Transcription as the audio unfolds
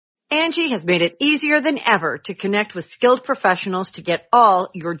Angie has made it easier than ever to connect with skilled professionals to get all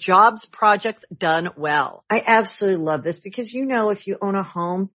your jobs projects done well. I absolutely love this because, if you own a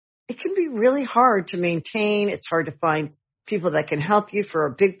home, it can be really hard to maintain. It's hard to find people that can help you for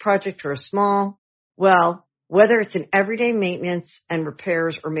a big project or a small. Well, whether it's in everyday maintenance and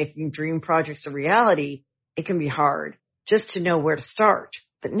repairs or making dream projects a reality, it can be hard just to know where to start.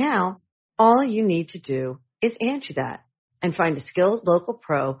 But now, all you need to do is Angie that and find a skilled local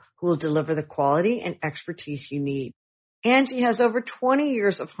pro who will deliver the quality and expertise you need. Angie has over 20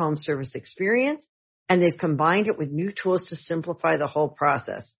 years of home service experience, and they've combined it with new tools to simplify the whole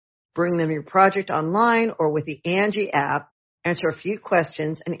process. Bring them your project online or with the Angie app, answer a few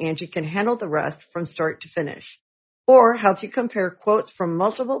questions, and Angie can handle the rest from start to finish. Or help you compare quotes from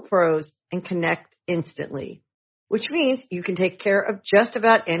multiple pros and connect instantly, which means you can take care of just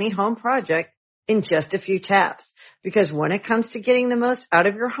about any home project in just a few taps. Because when it comes to getting the most out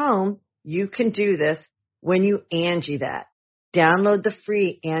of your home, you can do this when you Angie that. Download the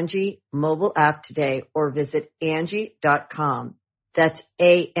free Angie mobile app today or visit Angie.com. That's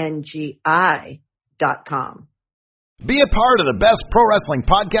ANGI.com. Be a part of the best pro wrestling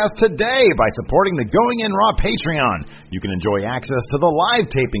podcast today by supporting the Going In Raw Patreon. You can enjoy access to the live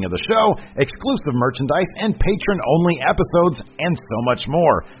taping of the show, exclusive merchandise, and patron-only episodes, and so much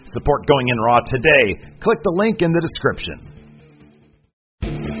more. Support Going In Raw today. Click the link in the description.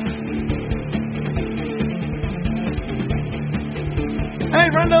 Hey,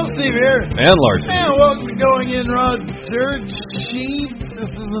 Rondo Steve here. And Larson. And welcome to Going In Raw Dirt Sheets.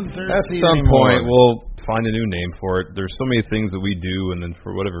 This isn't Dirt At Sheet some anymore. point, we'll find a new name for it. There's so many things that we do, and then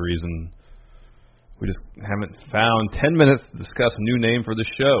for whatever reason, we just haven't found 10 minutes to discuss a new name for the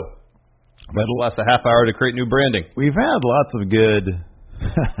show. But it'll last a half hour to create new branding. We've had lots of good...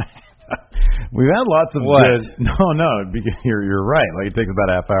 We've had lots of What? good... No, because you're right. Like, it takes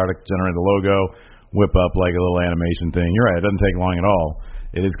about a half hour to generate the logo, whip up like a little animation thing. You're right. It doesn't take long at all.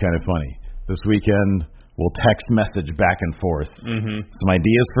 It is kind of funny. This weekend, we'll text message back and forth. Mm-hmm. Some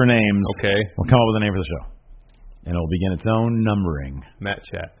ideas for names. Okay. We'll come up with a name for the show. And it'll begin its own numbering. Matt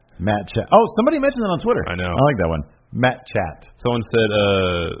Chat. Matt Chat. Oh, somebody mentioned that on Twitter. I know. I like that one. Matt Chat. Someone said,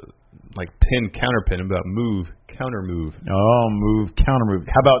 pin, counter pin, about move, counter move. Oh, move, counter move.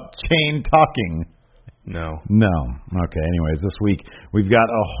 How about chain talking? No. Okay, anyways, this week we've got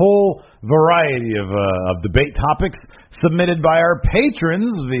a whole variety of debate topics submitted by our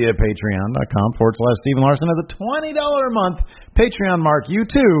patrons via patreon.com/Stephen Larson. At the $20 a month Patreon mark, you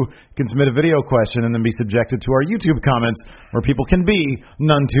too can submit a video question and then be subjected to our YouTube comments where people can be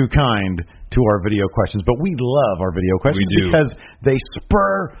none too kind to our video questions. But we love our video questions because they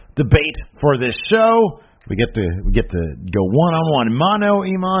spur debate for this show. We get to go one-on-one, mano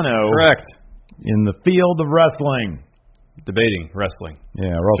a mano. Correct. In the field of wrestling. Debating wrestling.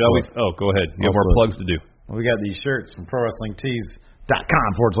 Yeah, go ahead. You have more plugs to do. Well, we got these shirts from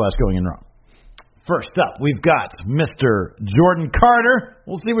ProWrestlingTees.com/Going In Raw. First up, we've got Mr. Jordan Carter.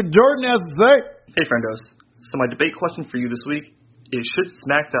 We'll see what Jordan has to say. Hey, friendos. So my debate question for you this week is, should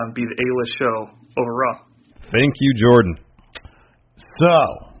SmackDown be the A-list show over Raw? Thank you, Jordan. So,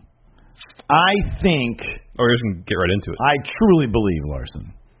 I think... Oh, you're just going to get right into it. I truly believe,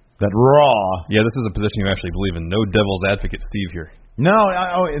 Larson, that Raw... Yeah, this is a position you actually believe in. No devil's advocate Steve here. No,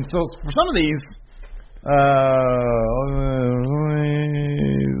 and so for some of these...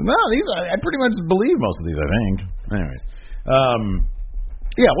 these I pretty much believe most of these, I think. Anyways.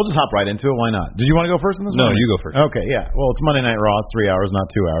 Yeah, we'll just hop right into it. Why not? Did you want to go first in this one? No, you go first. Okay, yeah. Well, it's Monday Night Raw. It's 3 hours, not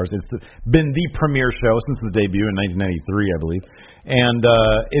 2 hours. It's been the premier show since the debut in 1993, I believe. And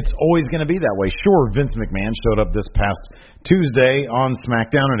it's always going to be that way. Sure, Vince McMahon showed up this past Tuesday on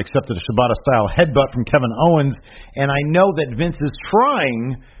SmackDown and accepted a Shibata-style headbutt from Kevin Owens. And I know that Vince is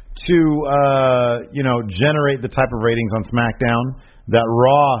trying to, generate the type of ratings on SmackDown that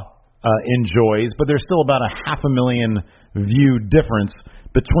Raw enjoys, but there's still about a 500,000 view difference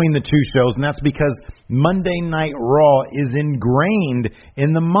between the two shows, and that's because Monday Night Raw is ingrained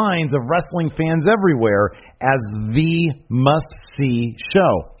in the minds of wrestling fans everywhere as the must-see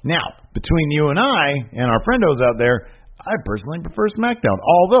show. Now, between you and I and our friendos out there, I personally prefer SmackDown,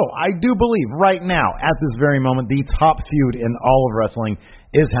 although I do believe right now, at this very moment, the top feud in all of wrestling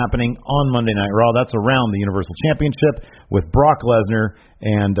is happening on Monday Night Raw. That's around the Universal Championship with Brock Lesnar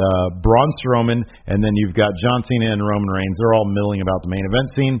and Braun Strowman, and then you've got John Cena and Roman Reigns. They're all milling about the main event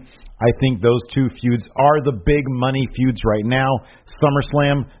scene. I think those two feuds are the big money feuds right now.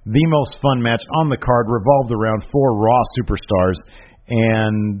 SummerSlam, the most fun match on the card, revolved around 4 Raw superstars,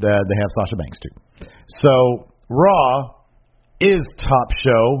 and they have Sasha Banks too. So Raw is top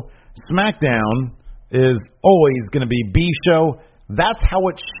show. SmackDown is always going to be B show. That's how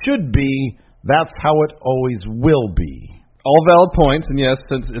it should be. That's how it always will be. All valid points, and yes,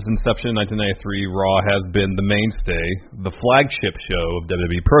 since its inception in 1993, Raw has been the mainstay, the flagship show of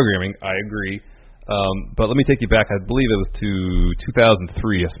WWE programming. I agree. But let me take you back. I believe it was to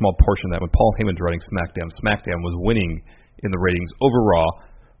 2003, a small portion of that, when Paul Heyman's writing SmackDown. SmackDown was winning in the ratings over Raw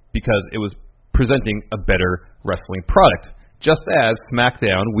because it was presenting a better wrestling product, just as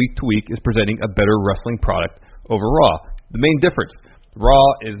SmackDown, week to week, is presenting a better wrestling product over Raw. The main difference,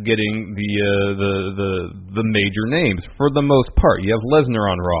 Raw is getting the major names for the most part. You have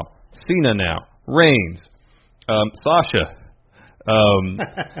Lesnar on Raw, Cena now, Reigns, Sasha.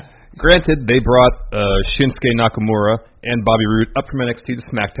 Granted, they brought Shinsuke Nakamura and Bobby Roode up from NXT to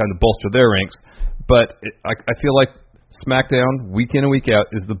SmackDown to bolster their ranks, but I feel like SmackDown, week in and week out,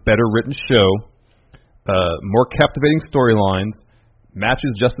 is the better written show, more captivating storylines,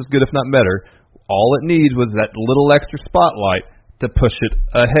 matches just as good if not better. All it needs was that little extra spotlight to push it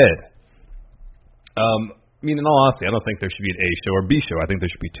ahead. In all honesty, I don't think there should be an A show or B show. I think there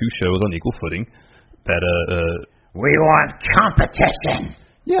should be two shows on equal footing. We want competition.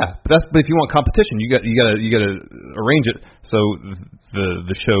 Yeah, but if you want competition, you got to arrange it so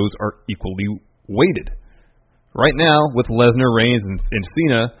the shows are equally weighted. Right now, with Lesnar, Reigns, and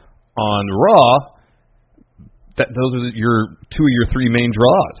Cena on Raw, those are your two of your three main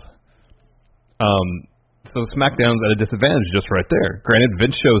draws. So SmackDown's at a disadvantage just right there. Granted,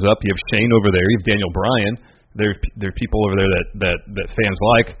 Vince shows up. You have Shane over there. You have Daniel Bryan. There are people over there that fans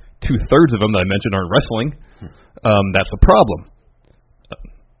like. 2/3 of them that I mentioned aren't wrestling. That's a problem.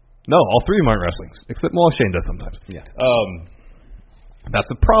 No, all three of them aren't wrestling, except Shane does sometimes. Yeah. That's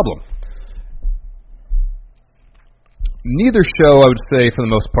a problem. Neither show, I would say, for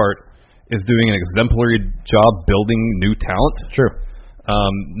the most part, is doing an exemplary job building new talent. True.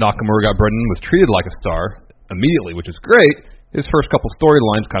 Nakamura got brought in, was treated like a star immediately, which is great. His first couple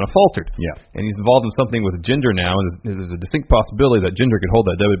storylines kind of faltered. Yeah. And he's involved in something with Jinder now, and there's a distinct possibility that Jinder could hold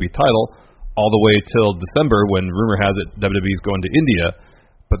that WWE title all the way till December, when rumor has it WWE's going to India.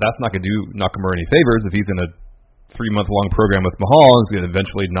 But that's not going to do Nakamura any favors if he's in a 3-month-long program with Mahal and is going to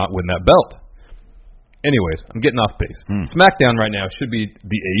eventually not win that belt. Anyways, I'm getting off base. SmackDown right now should be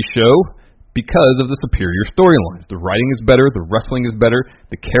the A show because of the superior storylines. The writing is better, the wrestling is better,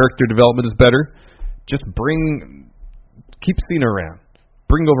 the character development is better. Just keep Cena around.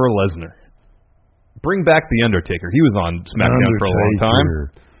 Bring over Lesnar. Bring back The Undertaker. He was on SmackDown for a long time.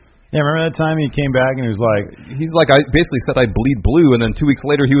 Yeah, remember that time he came back and he was like... He's like, I basically said I bleed blue, and then 2 weeks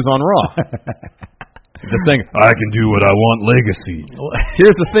later he was on Raw. Just saying, I can do what I want legacy.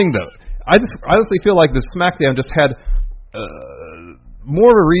 Here's the thing, though. I honestly feel like the SmackDown just had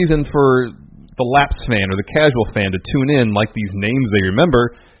more of a reason for the lapsed fan or the casual fan to tune in, like these names they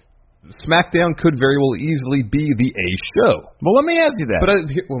remember. SmackDown could very well easily be the A show. Well, let me ask you that. But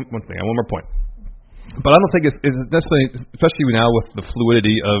one more point. But I don't think it's necessarily, especially now with the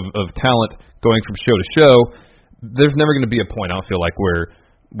fluidity of talent going from show to show, there's never going to be a point, I don't feel like, where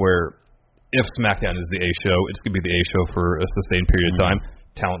if SmackDown is the A show, it's going to be the A show for a sustained period of time.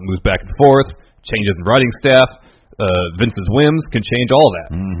 Talent moves back and forth, changes in writing staff, Vince's whims can change all that.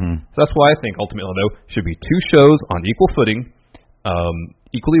 So that's why I think ultimately, though, should be two shows on equal footing,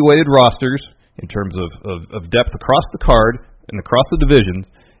 equally weighted rosters in terms of depth across the card and across the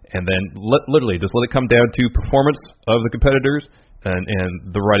divisions, and then literally just let it come down to performance of the competitors and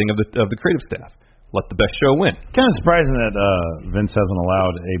the writing of the creative staff. Let the best show win. Kind of surprising that Vince hasn't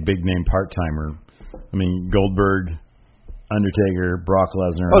allowed a big name part-timer. I mean, Goldberg, Undertaker, Brock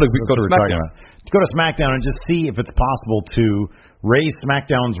Lesnar. To go to SmackDown. To go to SmackDown and just see if it's possible to raise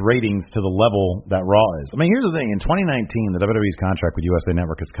SmackDown's ratings to the level that Raw is. I mean, here's the thing. In 2019, the WWE's contract with USA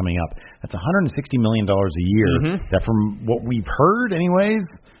Network is coming up. That's $160 million a year. That, from what we've heard anyways,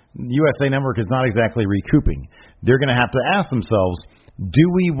 USA Network is not exactly recouping. They're going to have to ask themselves, do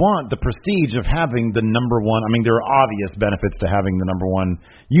we want the prestige of having the number one? I mean, there are obvious benefits to having the number one.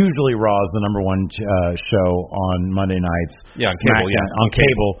 Usually Raw is the number one show on Monday nights. Yeah, on cable. On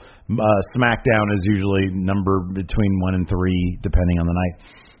cable. SmackDown is usually number between 1 and 3, depending on the night.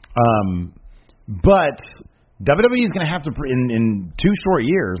 But WWE is going to have to, in 2 short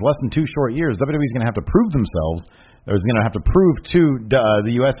years, less than 2 short years, WWE is going to have to prove themselves. Or is going to have to prove to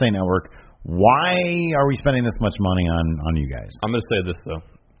the USA Network, why are we spending this much money on you guys? I'm going to say this, though,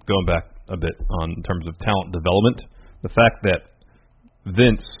 going back a bit in terms of talent development. The fact that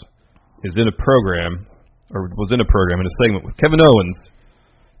Vince is in a program, or was in a program in a segment with Kevin Owens,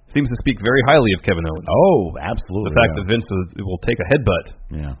 seems to speak very highly of Kevin Owens. Oh, absolutely. The fact that Vince will take a headbutt,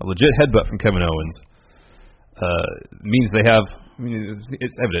 a legit headbutt from Kevin Owens, means they have,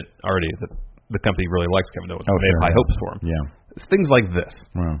 it's evident already that the company really likes Kevin Owens. They have high hopes for him. Yeah. It's things like this,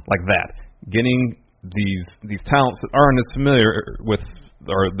 like that, getting these talents that aren't as familiar with,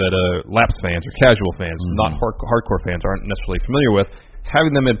 or that lapsed fans or casual fans, not hardcore fans, aren't necessarily familiar with,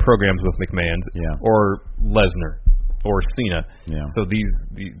 having them in programs with McMahon or Lesnar or Cena. So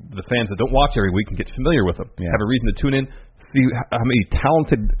the fans that don't watch every week can get familiar with them, have a reason to tune in, see how many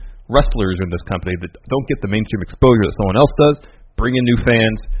talented wrestlers in this company that don't get the mainstream exposure that someone else does, bring in new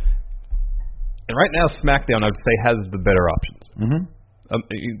fans. And right now, SmackDown, I would say, has the better options.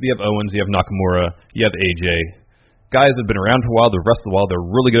 You have Owens, you have Nakamura, you have AJ. Guys that have been around for a while, they've wrestled a while, they're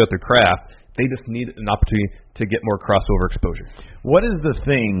really good at their craft. They just need an opportunity to get more crossover exposure. What is the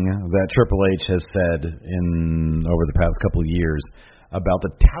thing that Triple H has said over the past couple of years about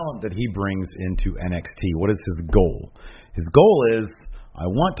the talent that he brings into NXT? What is his goal? His goal is, I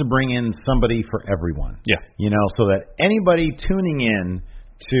want to bring in somebody for everyone. So that anybody tuning in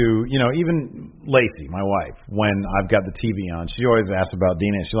to, even Lacey, my wife, when I've got the TV on, she always asks about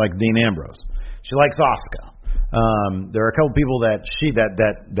Dean. She likes Dean Ambrose. She likes Asuka. There are a couple people that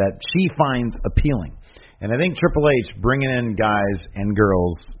she finds appealing, and I think Triple H bringing in guys and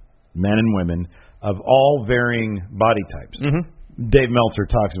girls, men and women of all varying body types. Dave Meltzer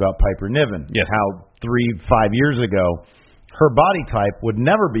talks about Piper Niven. How 3-5 years ago, her body type would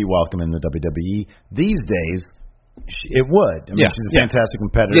never be welcome in the WWE. These days, it would. I mean, she's a fantastic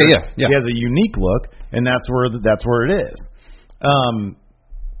competitor. She has a unique look, and that's where it is.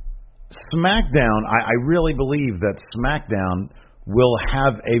 SmackDown, I really believe that SmackDown will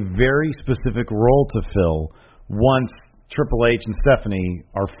have a very specific role to fill once Triple H and Stephanie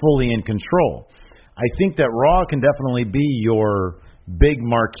are fully in control. I think that Raw can definitely be your big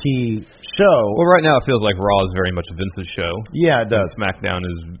marquee show. Well, right now it feels like Raw is very much Vince's show. Yeah, it does. And SmackDown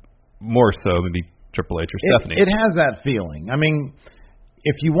is more so maybe Triple H or Stephanie. It has that feeling. I mean,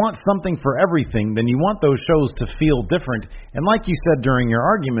 if you want something for everything, then you want those shows to feel different. And like you said during your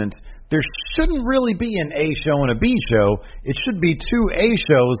argument, there shouldn't really be an A show and a B show. It should be two A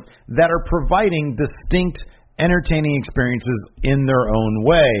shows that are providing distinct entertaining experiences in their own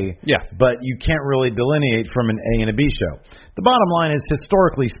way. But you can't really delineate from an A and a B show. The bottom line is,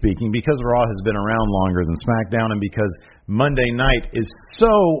 historically speaking, because Raw has been around longer than SmackDown, and because Monday night is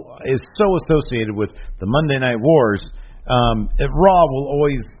so associated with the Monday Night Wars, Raw will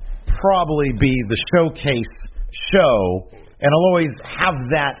always probably be the showcase show, and it'll always have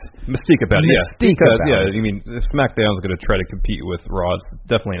that mystique about it. I mean, if SmackDown's going to try to compete with Raw, it's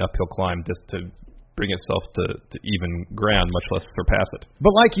definitely an uphill climb just to bring itself to even ground, much less surpass it.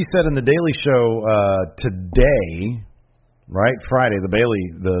 But like you said in the Daily Show today, right, Friday, the Bailey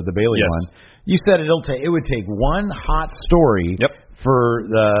one, you said it would take one hot story for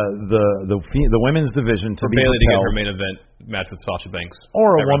the women's division to for be Bailey to get propelled. her main event match with Sasha Banks,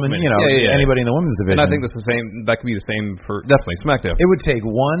 or a woman, anybody in the women's division. And I think that's the same. That could be the same for definitely SmackDown. It would take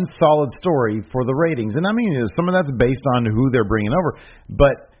one solid story for the ratings, and I mean, some of that's based on who they're bringing over,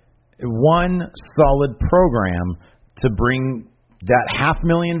 but one solid program to bring that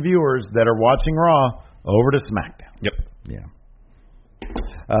 500,000 viewers that are watching Raw over to SmackDown.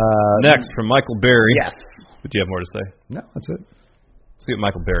 Next, from Michael Berry. Yes. Would you have more to say? No, that's it. See what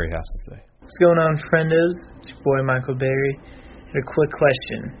Michael Berry has to say. What's going on, friendos? It's your boy Michael Berry. And a quick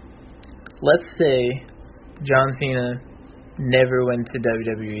question. Let's say John Cena never went to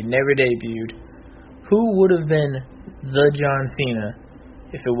WWE, never debuted. Who would have been the John Cena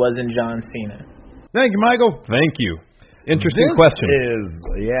if it wasn't John Cena? Thank you, Michael. Thank you. Interesting this question.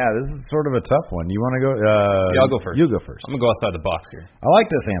 This is sort of a tough one. You want to go? I'll go first. You go first. I'm going to go outside the box here. I like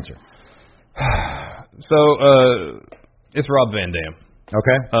this answer. So, it's Rob Van Dam.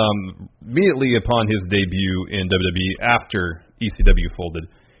 Okay. Immediately upon his debut in WWE after ECW folded,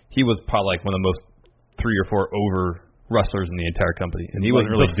 he was probably like one of the most 3 or 4 over wrestlers in the entire company, and he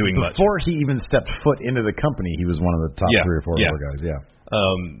wasn't really doing much. Before he even stepped foot into the company, he was one of the top 3 or 4 over guys.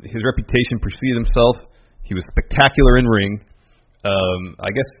 His reputation preceded himself. He was spectacular in ring. I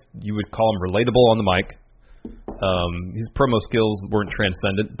guess you would call him relatable on the mic. His promo skills weren't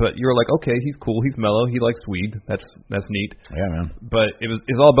transcendent, but you were like, okay, he's cool, he's mellow, he likes weed. That's neat. Yeah, man. But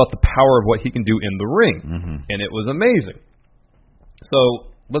it's all about the power of what he can do in the ring, and it was amazing. So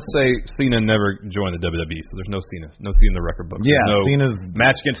let's say Cena never joined the WWE, so there's no Cena in the record books. Yeah, no Cena's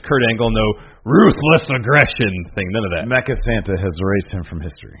match against Kurt Angle, no ruthless aggression thing, none of that. Mecha Santa has erased him from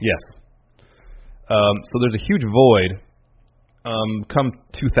history. Yes. So there's a huge void come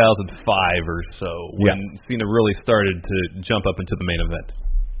 2005 or so when Cena really started to jump up into the main event.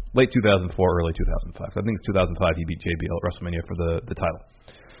 Late 2004, early 2005. I think it's 2005 he beat JBL at WrestleMania for the title.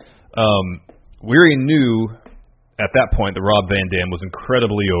 We already knew at that point that Rob Van Dam was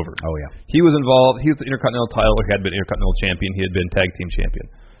incredibly over. Oh, yeah. He was involved. He was the Intercontinental title. He had been Intercontinental champion. He had been tag team champion.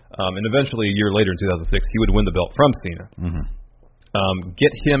 And eventually, a year later in 2006, he would win the belt from Cena.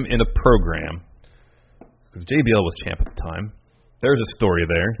 Get him in a program, because JBL was champ at the time. There's a story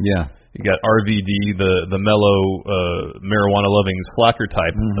there. Yeah. You got RVD, the mellow, marijuana-loving slacker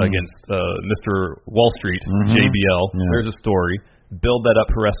type against Mr. Wall Street, JBL. Yeah. There's a story. Build that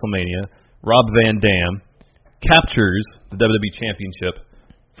up for WrestleMania. Rob Van Dam captures the WWE Championship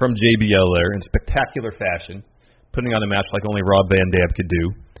from JBL there in spectacular fashion, putting on a match like only Rob Van Dam could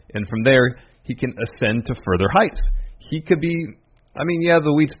do. And from there, he can ascend to further heights. He could be, I mean, yeah,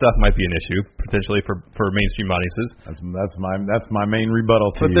 the weed stuff might be an issue, potentially, for mainstream audiences. That's my main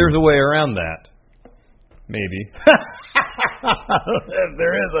rebuttal to But you. there's a way around that. Maybe. If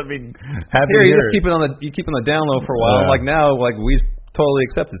there is, I'd be happy Here, to you hear just keep it on the down low for a while. Yeah. Like now, like we totally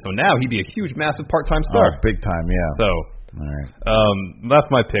accepted. So now he'd be a huge, massive part-time star. Big time, yeah. So, all right. that's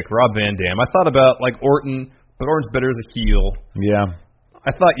my pick, Rob Van Dam. I thought about like Orton, but Orton's better as a heel. Yeah.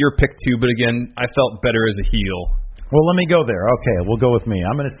 I thought your pick too, but again, I felt better as a heel. Well, let me go there. Okay, we'll go with me.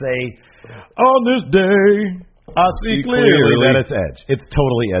 I'm going to say, on this day, I see clearly that it's Edge. It's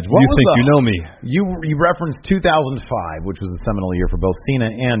totally Edge. You think you know me. You referenced 2005, which was a seminal year for both Cena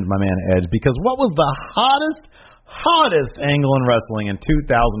and my man Edge, because what was the hottest angle in wrestling in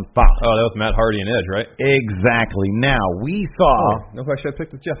 2005? Oh, that was Matt Hardy and Edge, right? Exactly. Now, we saw... no, I should have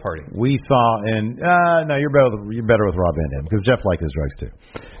picked with Jeff Hardy. We saw, and no, you're better with Rob Van Dam, because Jeff liked his drugs too.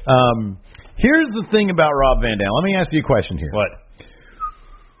 Here's the thing about Rob Van Dam. Let me ask you a question here. What?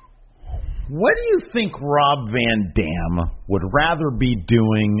 What do you think Rob Van Dam would rather be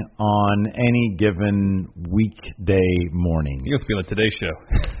doing on any given weekday morning? He must be on the Today Show.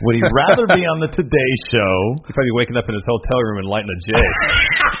 Would he rather be on the Today Show? He'd probably be waking up in his hotel room and lighting a J.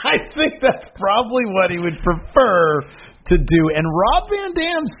 I think that's probably what he would prefer to do. And Rob Van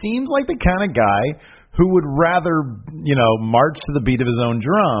Dam seems like the kind of guy who would rather, march to the beat of his own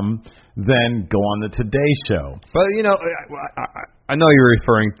drum than go on the Today Show. But, I know you're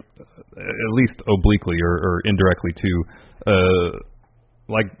referring at least obliquely or indirectly to,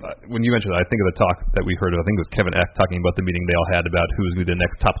 when you mentioned it, I think of the talk that we heard of, I think it was Kevin Eck talking about the meeting they all had about who was going to be the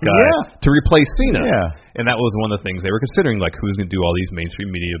next top guy to replace Cena. Yeah. And that was one of the things they were considering, like who's going to do all these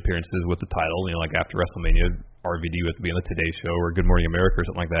mainstream media appearances with the title, like after WrestleMania, RVD would be on the Today Show or Good Morning America or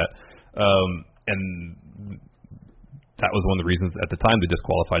something like that. And that was one of the reasons at the time they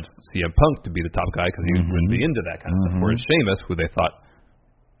disqualified CM Punk to be the top guy because he wouldn't be into that kind of stuff. Whereas Sheamus, who they thought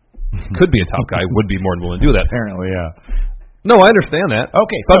could be a top guy, would be more than willing to do that. Apparently, yeah. No, I understand that.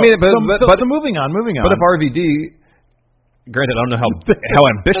 Okay, so moving on. But if RVD, granted, I don't know how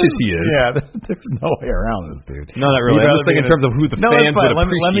ambitious he is. Yeah, there's no way around this dude. No, not really. I'm just thinking in terms of who the fans would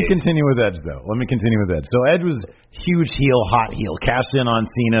appreciate. Let me continue with Edge, though. So Edge was huge heel, hot heel, cashed in on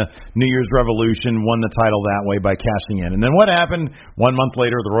Cena, New Year's Revolution, won the title that way by cashing in. And then what happened? 1 month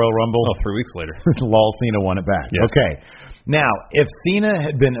later, the Royal Rumble. 3 weeks later. Lol, Cena won it back. Yes. Okay. Now, if Cena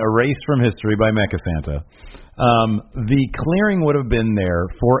had been erased from history by Mecha Santa, the clearing would have been there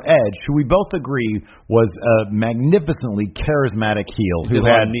for Edge, who we both agree was a magnificently charismatic heel who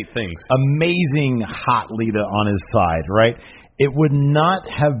had neat things, amazing hot Lita on his side, right? It would not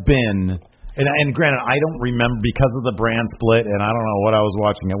have been, and granted, I don't remember because of the brand split, and I don't know what I was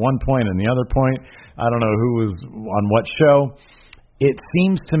watching at one point and the other point. I don't know who was on what show. It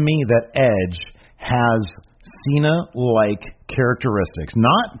seems to me that Edge has Cena-like characteristics.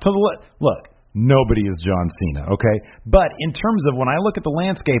 Not to the look, nobody is John Cena, okay? But in terms of when I look at the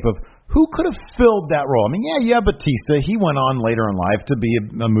landscape of who could have filled that role, I mean, yeah, Batista. He went on later in life to be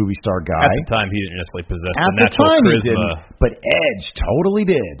a movie star guy. At the time, he didn't necessarily possess the natural charisma. He didn't, but Edge totally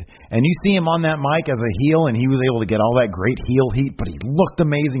did. And you see him on that mic as a heel, and he was able to get all that great heel heat, but he looked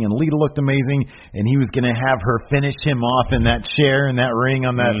amazing, and Lita looked amazing, and he was going to have her finish him off in that chair, in that ring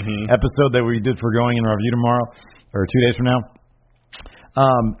on that episode that we did for Going in Review tomorrow, or 2 days from now.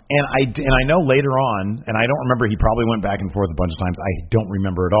 And I know later on, and I don't remember, he probably went back and forth a bunch of times. I don't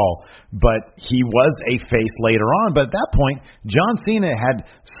remember at all, but he was a face later on. But at that point, John Cena had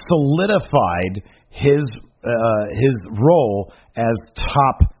solidified his role as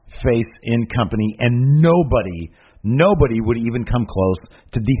top face in company, and nobody would even come close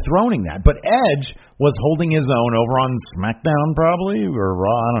to dethroning that. But Edge was holding his own over on SmackDown, probably, or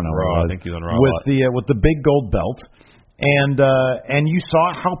Raw. I don't know. Raw. I think he was on Raw with the big gold belt. And you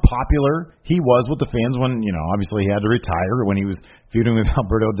saw how popular he was with the fans when, obviously he had to retire when he was feuding with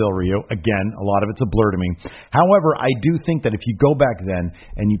Alberto Del Rio. Again, a lot of it's a blur to me. However, I do think that if you go back then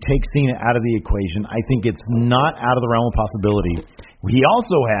and you take Cena out of the equation, I think it's not out of the realm of possibility. He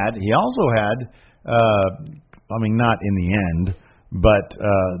also had not in the end, but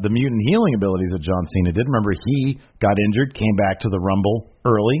the mutant healing abilities that John Cena did. Remember, he got injured, came back to the Rumble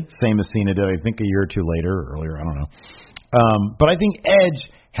early, same as Cena did, I think a year or two later, or earlier, I don't know. But I think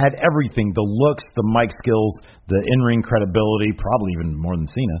Edge had everything, the looks, the mic skills, the in-ring credibility, probably even more than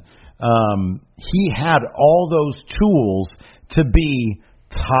Cena. He had all those tools to be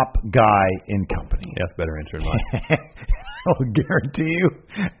top guy in company. Yes, better answer than mine. I'll guarantee you,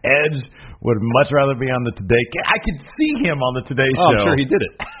 Edge would much rather be on the Today. I could see him on the Today Show. I'm sure he did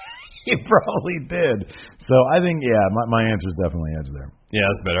it. He probably did. So I think, my answer is definitely Edge there. Yeah,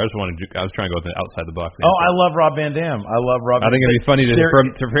 that's better. I was trying to go with the outside the box. Oh, I love Rob Van Dam. I think it'd be funny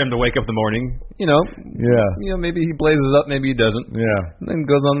for him to wake up in the morning. Maybe he blazes up, maybe he doesn't. Yeah. And then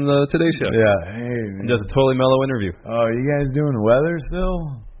goes on the Today Show. Yeah. Hey, and does a totally mellow interview. Oh, you guys doing weather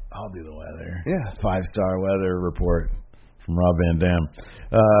still? I'll do the weather. Yeah. 5-star weather report from Rob Van Dam.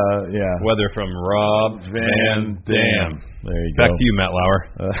 Weather from Rob Van Dam. There you go. Back to you, Matt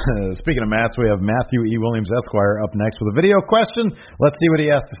Lauer. Speaking of Matts, we have Matthew E. Williams, Esquire, up next with a video question. Let's see what he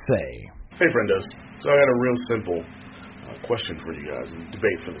has to say. Hey, friendos. So I got a real simple question for you guys, and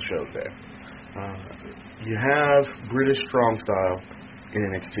debate for the show today. You have British Strong Style in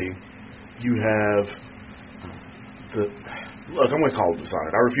NXT. You have I'm going to call them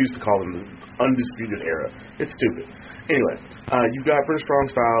Dishonored. I refuse to call them the Undisputed Era. It's stupid. Anyway, you've got British Strong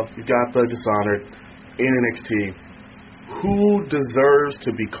Style. You've got the Dishonored in NXT. Who deserves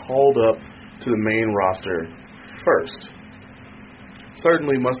to be called up to the main roster first?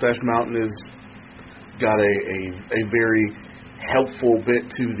 Certainly, Mustache Mountain has got a very helpful bit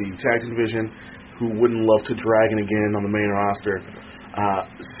to the tag team division. Who wouldn't love to Dragon again on the main roster?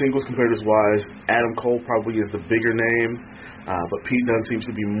 Singles competitors wise, Adam Cole probably is the bigger name, but Pete Dunne seems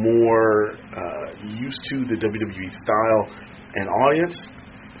to be more used to the WWE style and audience.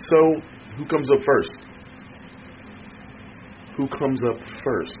 So, who comes up first? Who comes up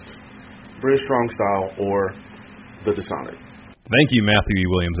first? British Strong Style or the Dishonored? Thank you, Matthew E.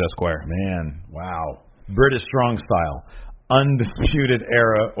 Williams, Esquire. Man, wow. British Strong Style. Undisputed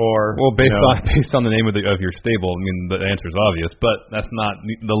Era, or based on the name of your stable. I mean, the answer is obvious, but that's not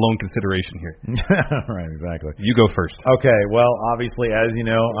the lone consideration here. Right, exactly. You go first. Okay. Well, obviously, as you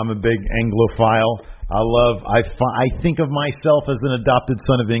know, I'm a big Anglophile. I think of myself as an adopted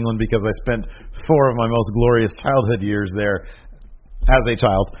son of England because I spent 4 of my most glorious childhood years there as a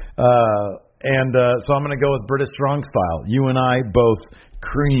child. So I'm going to go with British Strong Style. You and I both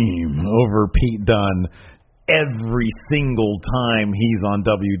cream over Pete Dunne every single time he's on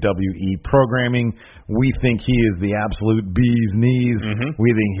WWE programming. We think he is the absolute bee's knees. Mm-hmm.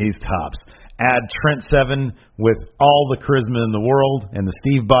 We think he's tops. Add Trent Seven with all the charisma in the world and the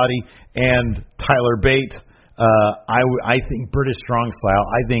Steve body and Tyler Bate. I think British Strong Style,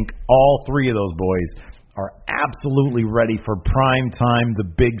 I think all 3 of those boys are absolutely ready for prime time, the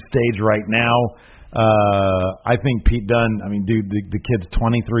big stage right now. I think Pete Dunne, the kid's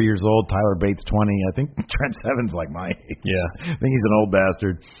 23 years old. Tyler Bates 20. I think Trent Seven's like my age. Yeah. I think he's an old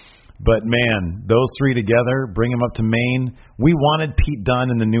bastard. But, man, those 3 together, bring him up to Maine. We wanted Pete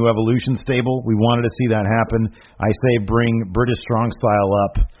Dunne in the New Evolution stable. We wanted to see that happen. I say bring British Strong Style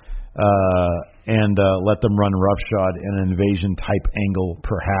up and let them run roughshod in an invasion-type angle,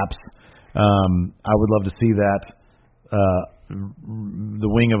 perhaps. I would love to see that. The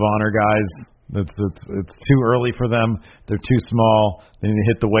Wing of Honor guys, it's too early for them. They're too small. They need to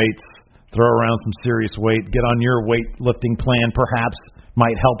hit the weights, throw around some serious weight, get on your weightlifting plan, perhaps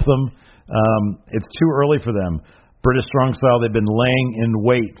might help them. It's too early for them. British Strong Style, they've been laying in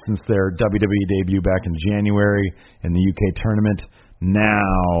wait since their WWE debut back in January in the UK tournament.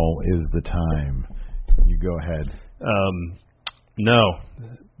 Now is the time. You go ahead. No.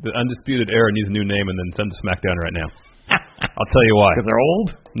 The Undisputed Era needs a new name, and then send to SmackDown right now. I'll tell you why. Because they're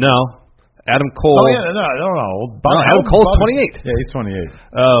old? No. Adam Cole. Oh, yeah, no. Adam Cole's 28. Yeah, he's 28.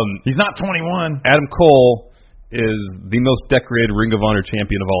 He's not 21. Adam Cole is the most decorated Ring of Honor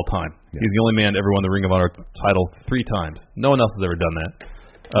champion of all time. Yeah. He's the only man to ever won the Ring of Honor title 3 times. No one else has ever done that.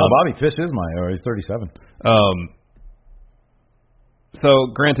 Bobby Fish is he's 37. So,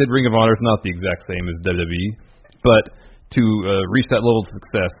 granted, Ring of Honor is not the exact same as WWE, but to reach that level of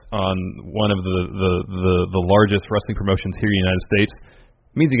success on one of the largest wrestling promotions here in the United States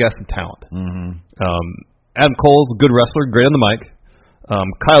means you got some talent. Mm-hmm. Adam Cole's a good wrestler, great on the mic.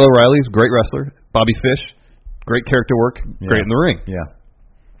 Kyle O'Reilly's a great wrestler. Bobby Fish, great character work, great in the ring. Yeah.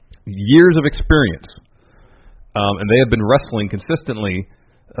 Years of experience. And they have been wrestling consistently,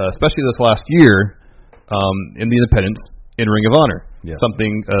 especially this last year, in the independents, in Ring of Honor. Yeah.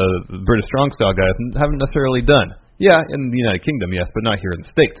 Something British Strong Style guys haven't necessarily done. Yeah, in the United Kingdom, yes, but not here in the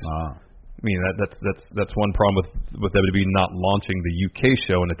States. I mean, that's one problem with WWE not launching the UK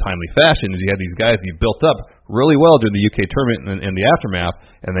show in a timely fashion. Is you had these guys you built up really well during the UK tournament and the aftermath,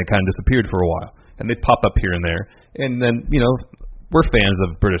 and they kind of disappeared for a while, and they'd pop up here and there, and then we're fans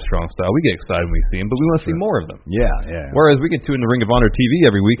of British Strong Style. We get excited when we see them, but we want to see more of them. Yeah. Whereas we can tune in the Ring of Honor TV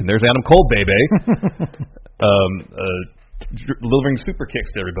every week, and there's Adam Cole, baby, delivering super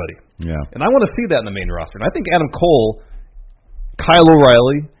kicks to everybody. Yeah. And I want to see that in the main roster. And I think Adam Cole, Kyle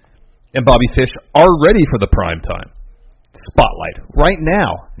O'Reilly, and Bobby Fish are ready for the prime time spotlight right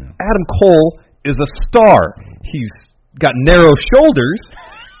now. Yeah. Adam Cole is a star. He's got narrow shoulders,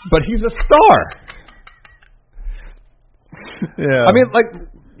 but he's a star. Yeah. I mean, like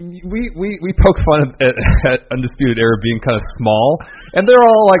we poke fun at Undisputed Era being kind of small, and they're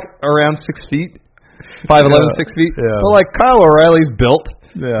all like around 6 feet, 5'11", 6 feet. Yeah. But like Kyle O'Reilly's built.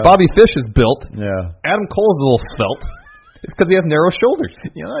 Yeah. Bobby Fish is built. Yeah. Adam Cole's a little svelte. It's because they have narrow shoulders.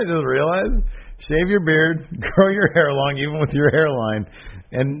 You know, I just realized, shave your beard, grow your hair long, even with your hairline,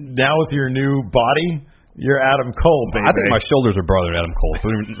 and now with your new body, you're Adam Cole, baby. I think my shoulders are broader than Adam Cole, so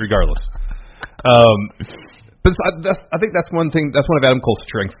regardless. But I think that's one thing. That's one of Adam Cole's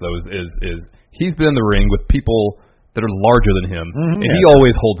strengths, though, is he's been in the ring with people that are larger than him, and he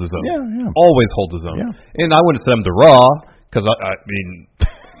always holds his own. Yeah. Always holds his own. Yeah. And I wouldn't send him to Raw because I mean.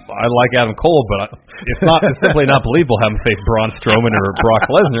 I like Adam Cole, but it's simply not believable having to face Braun Strowman or Brock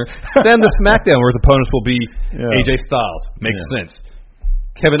Lesnar. Then the SmackDown, where his opponents will be AJ Styles, makes sense.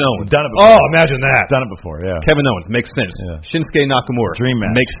 Kevin Owens, done it before. Oh, imagine that. Done it before, yeah. Kevin Owens makes sense. Yeah. Shinsuke Nakamura, dream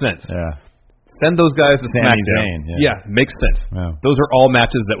match, makes sense. Yeah. Send those guys to Sami SmackDown. Zayn, makes sense. Yeah. Those are all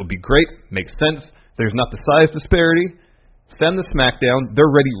matches that would be great. Makes sense. There's not the size disparity. Send the SmackDown. They're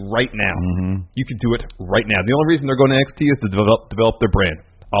ready right now. Mm-hmm. You can do it right now. The only reason they're going to NXT is to develop their brand.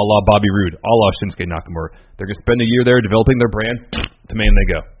 A la Bobby Roode, a la Shinsuke Nakamura. They're going to spend a year there developing their brand. To main they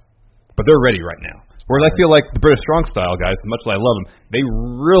go. But they're ready right now. Whereas I feel like the British Strong Style guys, as much as I love them, they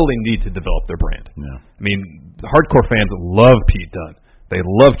really need to develop their brand. Yeah. I mean, the hardcore fans love Pete Dunne. They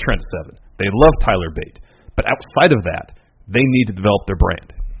love Trent Seven. They love Tyler Bate. But outside of that, they need to develop their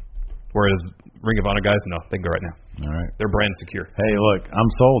brand. Whereas Ring of Honor guys, no, they can go right now. All right. Their brand's secure. Hey, look,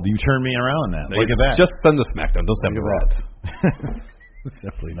 I'm sold. You turned me around on that. Look at that. Just send the SmackDown. Don't send the Raw. It's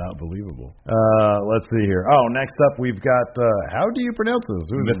definitely not believable. Let's see here. Oh, next up we've got, how do you pronounce this?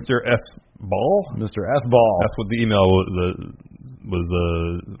 Mr. S. Ball? Mr. S. Ball. That's what the email was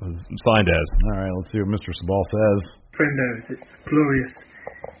signed as. All right, let's see what Mr. Ball says. Friendos, it's Glorious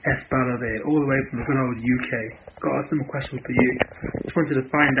S. Balor there, all the way from the good old UK. Got a simple question for you. Just wanted to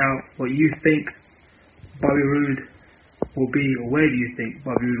find out what you think Bobby Roode will be, or where do you think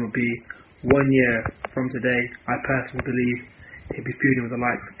Bobby Roode will be 1 year from today? I personally believe he'll be feuding with the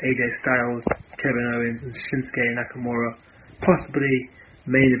likes of AJ Styles, Kevin Owens, and Shinsuke Nakamura, possibly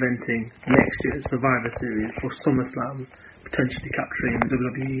main eventing next year's Survivor Series or SummerSlam, potentially capturing the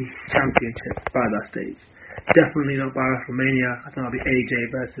WWE Championship by that stage. Definitely not by WrestleMania. I think it'll be AJ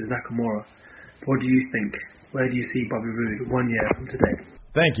versus Nakamura. What do you think? Where do you see Bobby Roode 1 year from today?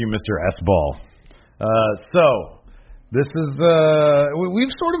 Thank you, Mr. S. Ball. So, this is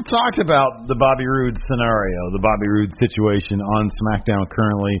we've sort of talked about the Bobby Roode scenario, the Bobby Roode situation on SmackDown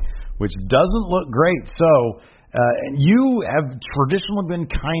currently, which doesn't look great. So, you have traditionally been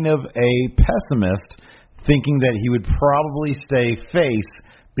kind of a pessimist, thinking that he would probably stay face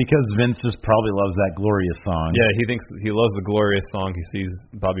because Vince just probably loves that Glorious song. Yeah, he thinks he loves the Glorious song. He sees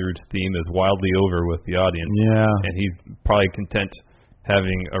Bobby Roode's theme as wildly over with the audience. Yeah. And he's probably content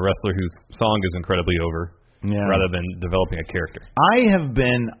having a wrestler whose song is incredibly over. Yeah. Rather than developing a character. I have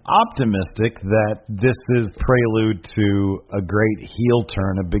been optimistic that this is prelude to a great heel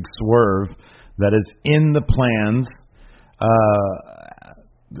turn, a big swerve that is in the plans.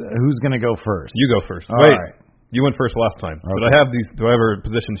 Who's going to go first? You go first. All Wait, right. You went first last time. Okay. But I have these. Do I have our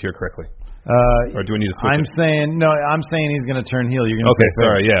positions here correctly? Or do we need to switch? I'm saying he's going to turn heel. You're going to say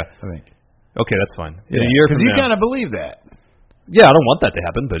sorry. first, Yeah. I think. Okay, that's fine. Yeah. In a year because from you now, kind of believe that. Yeah, I don't want that to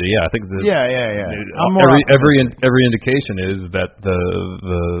happen, but yeah, I think every indication is that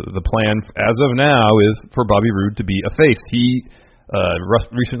the plan as of now is for Bobby Roode to be a face. He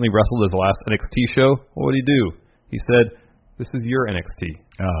recently wrestled his last NXT show. What did he do? He said, "This is your NXT.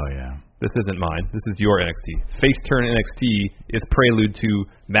 Oh yeah, this isn't mine. This is your NXT. Face turn NXT is prelude to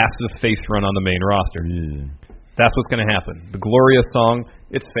massive face run on the main roster. Yeah. That's what's going to happen. The Gloria song,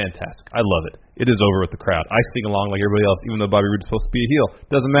 it's fantastic. I love it. It is over with the crowd. I sing along like everybody else, even though Bobby Roode's supposed to be a heel.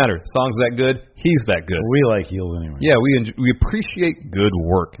 Doesn't matter. The song's that good. He's that good. We like heels anyway. Yeah, we appreciate good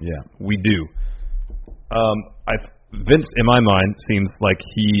work. Yeah, we do. Vince, in my mind, seems like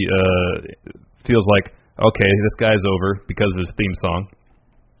he feels like, okay, this guy's over because of his theme song.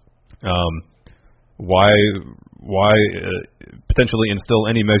 Why potentially instill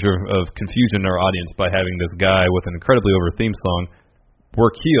any measure of confusion in our audience by having this guy with an incredibly over theme song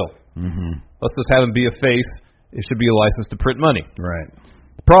work heel? Mm-hmm. Let's just have him be a face. It should be a license to print money. Right.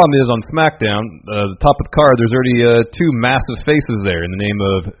 The problem is on SmackDown, the top of the card, there's already two massive faces there in the name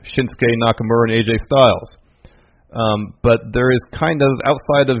of Shinsuke Nakamura and AJ Styles. But there is kind of,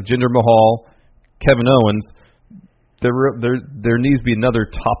 outside of Jinder Mahal, Kevin Owens, there needs to be another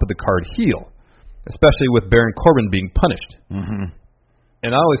top of the card heel, especially with Baron Corbin being punished. Mm-hmm.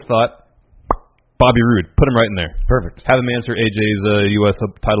 And I always thought, Bobby Roode, put him right in there. Perfect. Have him answer AJ's U.S.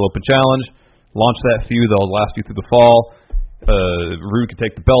 title open challenge, launch that feud that'll last you through the fall. Roode can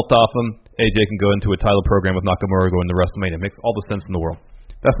take the belt off him. AJ can go into a title program with Nakamura going to WrestleMania. It makes all the sense in the world.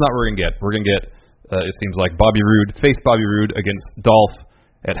 That's not what we're going to get. We're going to get, it seems like, Bobby Roode against Dolph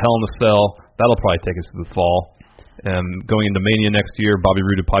at Hell in a Cell. That'll probably take us to the fall. Going into Mania next year, Bobby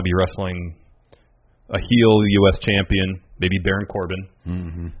Roode will probably be wrestling a heel U.S. champion, maybe Baron Corbin.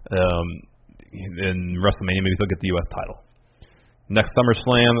 Mm-hmm. In WrestleMania, maybe he'll get the U.S. title. Next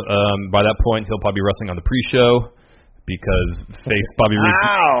SummerSlam, by that point, he'll probably be wrestling on the pre-show because face Bobby Roode.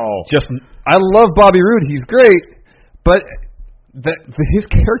 Wow! I love Bobby Roode. He's great, but his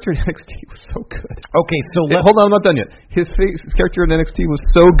character in NXT was so good. Okay, so hold on, I'm not done yet. His character in NXT was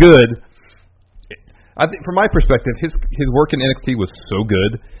so good. I think, from my perspective, his work in NXT was so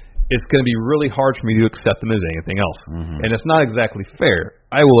good. It's going to be really hard for me to accept him as anything else, and it's not exactly fair.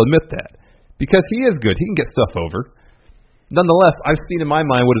 I will admit that. Because he is good. He can get stuff over. Nonetheless, I've seen in my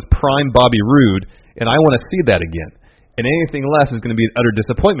mind what is prime Bobby Roode, and I want to see that again. And anything less is going to be an utter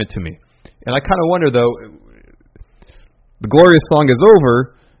disappointment to me. And I kind of wonder, though, the Glorious song is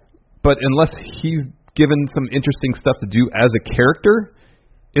over, but unless he's given some interesting stuff to do as a character,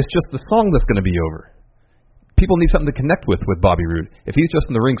 it's just the song that's going to be over. People need something to connect with Bobby Roode. If he's just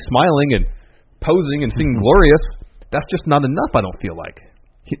in the ring smiling and posing and singing Glorious, that's just not enough, I don't feel like.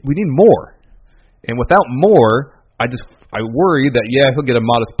 We need more. And without more, I worry that he'll get a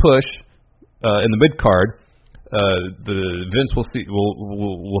modest push in the mid card. The Vince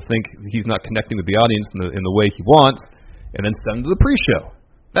will think he's not connecting with the audience in the way he wants, and then send him to the pre-show.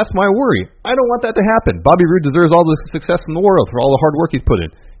 That's my worry. I don't want that to happen. Bobby Roode deserves all the success in the world for all the hard work he's put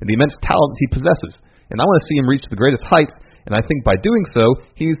in and the immense talent he possesses. And I want to see him reach the greatest heights. And I think by doing so,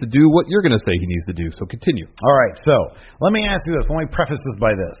 he needs to do what you're going to say he needs to do. So continue. All right. So let me ask you this. Let me preface this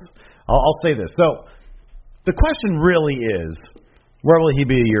by this. I'll say this. So the question really is, where will he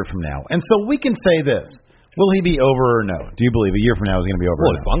be a year from now? And so we can say this. Will he be over or no? Do you believe a year from now is going to be over?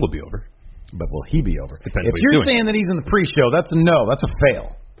 Well, his song will be over. But will he be over? Depends if you're saying that he's in the pre-show, that's a no. That's a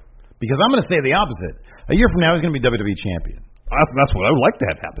fail. Because I'm going to say the opposite. A year from now, he's going to be WWE champion. That's what I would like to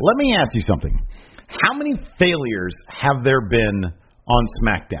have happen. Let me ask you something. How many failures have there been on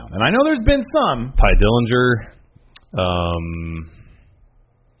SmackDown? And I know there's been some. Ty Dillinger.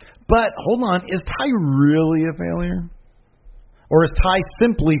 But hold on, is Ty really a failure? Or is Ty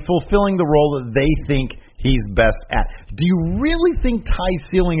simply fulfilling the role that they think he's best at? Do you really think Ty's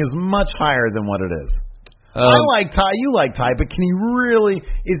ceiling is much higher than what it is? I like Ty, you like Ty, but can he really,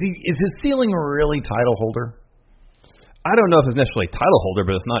 is his ceiling really title holder? I don't know if it's necessarily title holder,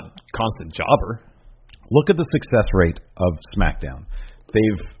 but it's not constant jobber. Look at the success rate of SmackDown.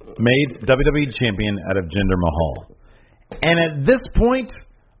 They've made WWE champion out of Jinder Mahal. And at this point,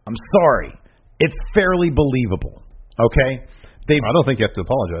 I'm sorry, it's fairly believable. Okay? I don't think you have to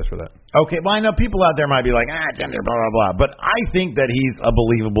apologize for that. Okay, well, I know people out there might be like, Jinder, blah, blah, blah. But I think that he's a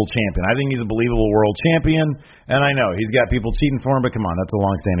believable champion. I think he's a believable world champion. And I know he's got people cheating for him, but come on, that's a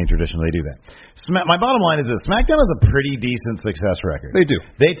long-standing tradition. They do that. My bottom line is this. SmackDown has a pretty decent success record. They do.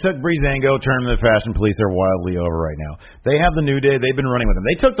 They took Breezango, turned them into the Fashion Police. They're wildly over right now. They have the New Day. They've been running with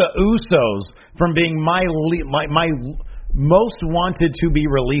them. They took the Usos from being my most wanted to be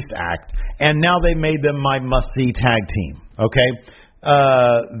released act, and now they made them my must-see tag team. Okay?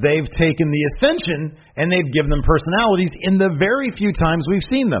 They've taken the Ascension, and they've given them personalities in the very few times we've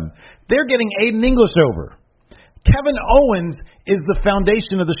seen them. They're getting Aiden English over. Kevin Owens is the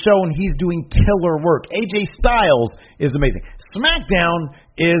foundation of the show, and he's doing killer work. AJ Styles is amazing. SmackDown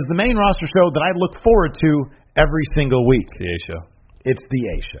is the main roster show that I look forward to every single week. The A show. It's the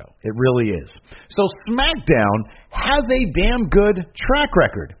A show. It really is. So SmackDown has a damn good track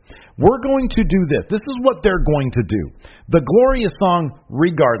record. We're going to do this. This is what they're going to do. The Glorious song,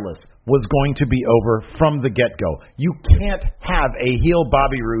 regardless, was going to be over from the get-go. You can't have a heel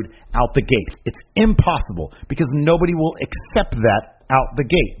Bobby Roode out the gate. It's impossible because nobody will accept that out the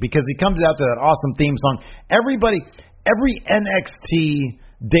gate because he comes out to that awesome theme song. Every NXT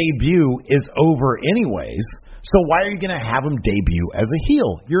debut is over anyways, So why are you going to have him debut as a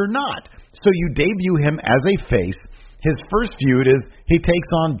heel? You're not. So you debut him as a face. His first feud is he takes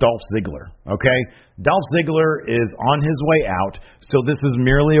on Dolph Ziggler, okay? Dolph Ziggler is on his way out, so this is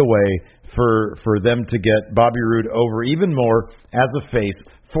merely a way for them to get Bobby Roode over even more as a face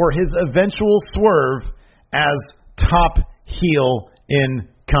for his eventual swerve as top heel in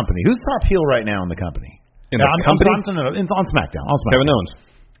company. Who's top heel right now in the company? In the company? It's on SmackDown. Kevin Owens.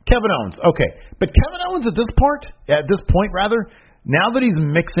 Kevin Owens, okay. But Kevin Owens at this point, now that he's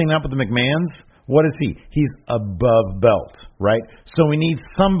mixing up with the McMahons, what is he? He's above belt, right? So we need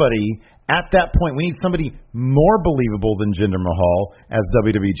somebody at that point. We need somebody more believable than Jinder Mahal as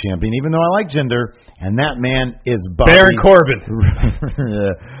WWE champion, even though I like Jinder, and that man is Baron Corbin.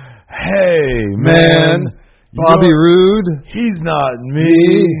 Hey, man. Bobby Roode. He's not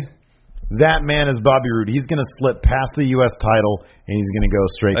me. That man is Bobby Roode. He's going to slip past the U.S. title, and he's going to go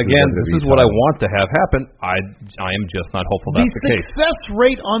straight to the WWE this is what I want to have happen. I am just not hopeful that's the case. The success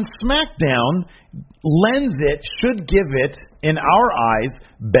rate on SmackDown should give it, in our eyes,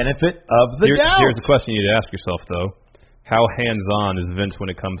 benefit of the doubt. Here's the question you need to ask yourself, though. How hands-on is Vince when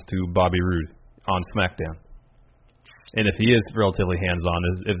it comes to Bobby Roode on SmackDown? And if he is relatively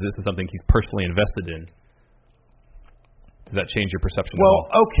hands-on, if this is something he's personally invested in, does that change your perception at all?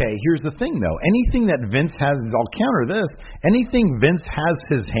 Well, okay, here's the thing, though. Anything that Vince has, I'll counter this, anything Vince has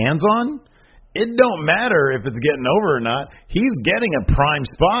his hands on, it don't matter if it's getting over or not. He's getting a prime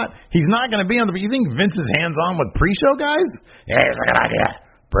spot. He's not going to be on the... You think Vince is hands-on with pre-show guys? Yeah, it's a good idea.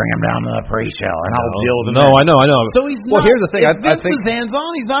 Bring him down to the pre-show, and I'll deal with him. No, I know. So he's not... Well, here's the thing. If Vince is hands-on,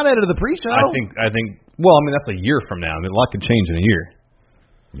 he's not out of the pre-show. I think... Well, I mean, that's a year from now. I mean, a lot could change in a year.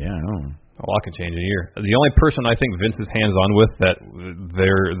 Yeah, I know. A lot can change in a year. The only person I think Vince is hands-on with that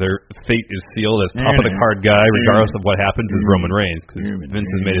their fate is sealed as top of the card guy, regardless of what happens, is Roman Reigns, because Vince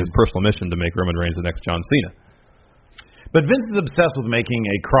has made his personal mission to make Roman Reigns the next John Cena. But Vince is obsessed with making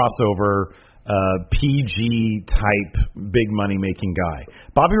a crossover, PG-type, big money-making guy.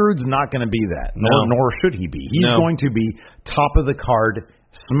 Bobby Roode's not going to be that, nor should he be. He's going to be top of the card,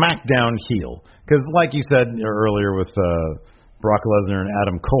 SmackDown heel. Because like you said earlier with Brock Lesnar and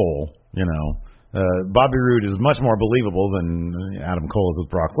Adam Cole, Bobby Roode is much more believable than Adam Cole is with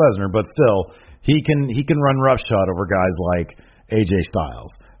Brock Lesnar, but still, he can run roughshod over guys like AJ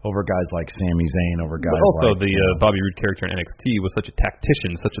Styles, over guys like Sami Zayn, over guys but also the Bobby Roode character in NXT was such a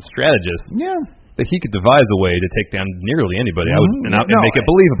tactician, such a strategist. Yeah. That he could devise a way to take down nearly anybody and make it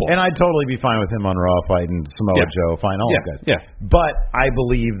believable. And I'd totally be fine with him on Raw fighting Samoa Joe, fine, all those guys. Yeah. But I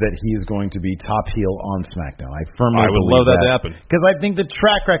believe that he is going to be top heel on SmackDown. I firmly would love that to happen. Because I think the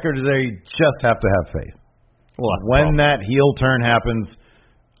track record is there, you just have to have faith. Well, when that heel turn happens,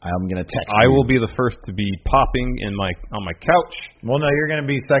 I'm going to text you. I will be the first to be popping on my couch. Well, no, you're going to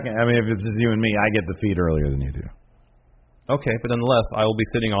be second. I mean, if it's just you and me, I get the feed earlier than you do. Okay, but nonetheless, I will be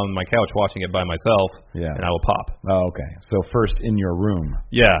sitting on my couch watching it by myself, and I will pop. Oh, okay. So first in your room.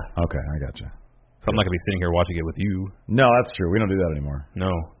 Yeah. Okay, I gotcha. So I'm not going to be sitting here watching it with you. No, that's true. We don't do that anymore.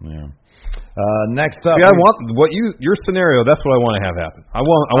 No. Yeah. Next up. See, I want your scenario. That's what I want to have happen.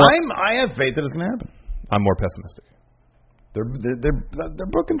 I have faith that it's going to happen. I'm more pessimistic. They're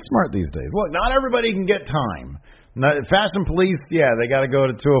booking smart these days. Look, not everybody can get time. Fashion Police, they got to go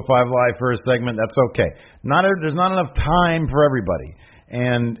to 205 Live for a segment. That's okay. There's not enough time for everybody.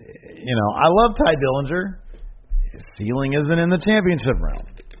 And, I love Ty Dillinger. His ceiling isn't in the championship realm.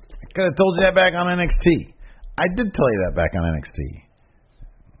 I could have told you that back on NXT. I did tell you that back on NXT.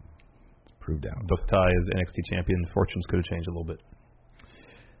 Proved out. Book Ty is NXT champion. Fortunes could have changed a little bit.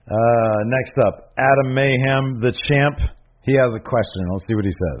 Next up, Adam Mayhem, the champ. He has a question. Let's see what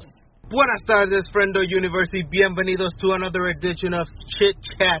he says. Buenas tardes, Friendo University. Bienvenidos to another edition of Chit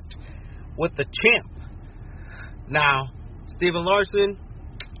Chat with the Champ. Now, Stephen Larson,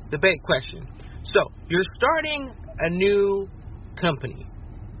 debate question. So, you're starting a new company,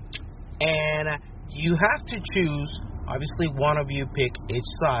 and you have to choose, obviously one of you pick each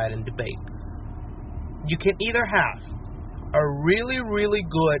side and debate. You can either have a really, really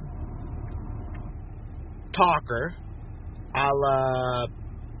good talker, a la,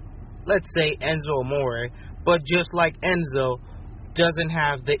 let's say Enzo Amore, but just like Enzo, doesn't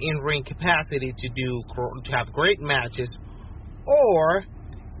have the in-ring capacity to have great matches, or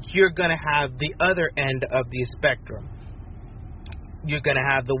you're going to have the other end of the spectrum. You're going to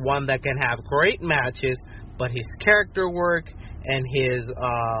have the one that can have great matches, but his character work and his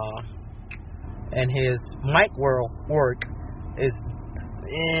mic work is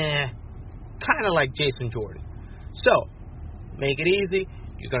kind of like Jason Jordan. So, make it easy.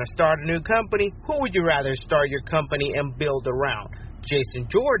 You're going to start a new company. Who would you rather start your company and build around? Jason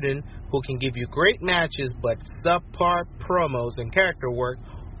Jordan, who can give you great matches but subpar promos and character work,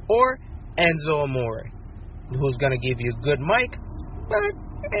 or Enzo Amore, who's going to give you good mic, but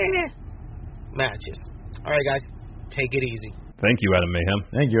matches. All right, guys, take it easy. Thank you, Adam Mayhem.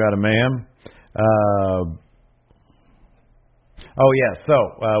 Thank you, Adam Mayhem. So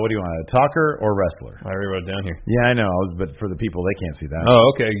what do you want, a talker or wrestler? I already wrote it down here. Yeah, I know, but for the people, they can't see that.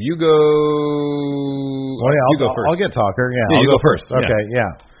 Oh, okay. You go. Well, yeah, you go first. I'll get talker. Yeah, I'll go go first. Okay,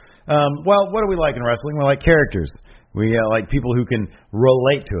 yeah. Well, what do we like in wrestling? We like characters. We like people who can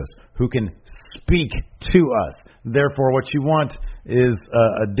relate to us, who can speak to us. Therefore, what you want is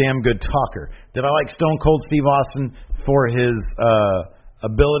a damn good talker. Did I like Stone Cold Steve Austin for his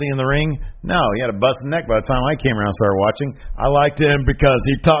ability in the ring? No, he had a busted neck by the time I came around and started watching. I liked him because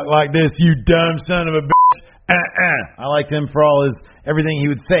he talked like this, you dumb son of a bitch. I liked him for all his everything he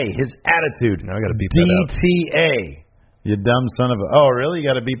would say, his attitude. Now I got to beep that out. DTA. You dumb son of a... Oh, really? You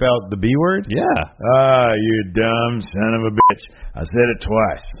got to beep out the B word? Yeah. You dumb son of a bitch. I said it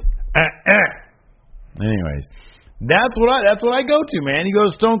twice. Anyways, that's what I go to, man. You go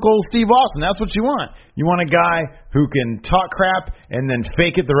to Stone Cold Steve Austin. That's what you want. You want a guy who can talk crap and then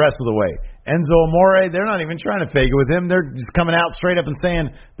fake it the rest of the way. Enzo Amore, they're not even trying to fake it with him. They're just coming out straight up and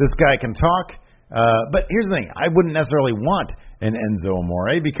saying, this guy can talk. But here's the thing. I wouldn't necessarily want an Enzo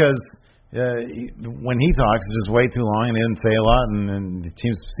Amore because... when he talks, it's just way too long and he doesn't say a lot, and it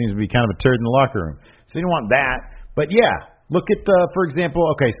seems to be kind of a turd in the locker room. So you don't want that. But yeah, look at for example,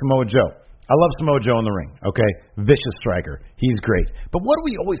 Samoa Joe. I love Samoa Joe in the ring. Okay, vicious striker, he's great. But what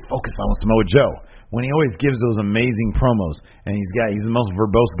do we always focus on with Samoa Joe? When he always gives those amazing promos, and he's the most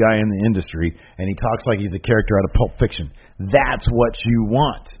verbose guy in the industry, and he talks like he's a character out of Pulp Fiction. That's what you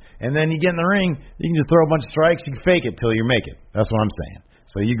want. And then you get in the ring, you can just throw a bunch of strikes, you can fake it till you make it. That's what I'm saying.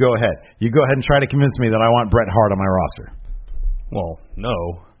 So you go ahead. You go ahead and try to convince me that I want Bret Hart on my roster. Well,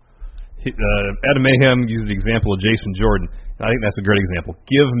 no. Adam Mayhem used the example of Jason Jordan. I think that's a great example.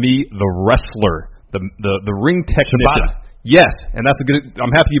 Give me the wrestler, the ring technician. Shibata. Yes, and that's a good.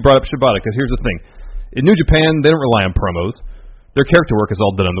 I'm happy you brought up Shibata because here's the thing. In New Japan, they don't rely on promos. Their character work is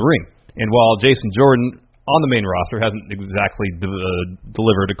all done in the ring. And while Jason Jordan on the main roster hasn't exactly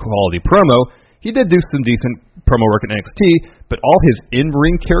delivered a quality promo, he did do some decent promo work at NXT, but all his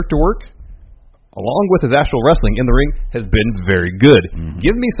in-ring character work, along with his actual wrestling in the ring, has been very good. Mm-hmm.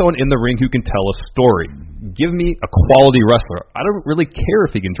 Give me someone in the ring who can tell a story. Give me a quality wrestler. I don't really care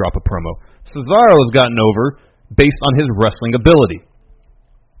if he can drop a promo. Cesaro has gotten over based on his wrestling ability.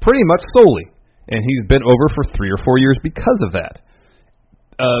 Pretty much solely. And he's been over for 3 or 4 years because of that.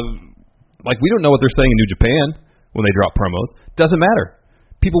 We don't know what they're saying in New Japan when they drop promos. Doesn't matter.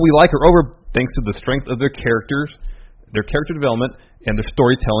 People we like are over thanks to the strength of their characters, their character development, and their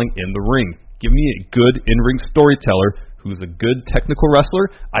storytelling in the ring. Give me a good in-ring storyteller who's a good technical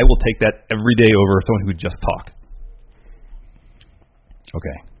wrestler. I will take that every day over someone who just talk.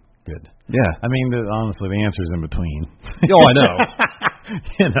 Okay, good. Yeah. I mean, honestly, the answer's in between. Oh, I know.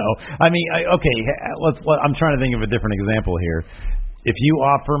 I'm trying to think of a different example here. If you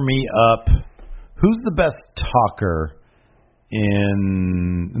offer me up, who's the best talker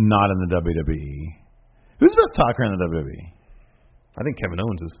not in the WWE? Who's the best talker in the WWE? I think Kevin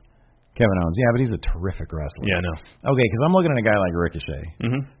Owens is. Kevin Owens, yeah, but he's a terrific wrestler. Yeah, I know. Okay, because I'm looking at a guy like Ricochet,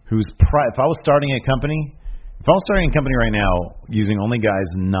 who's if I was starting a company right now using only guys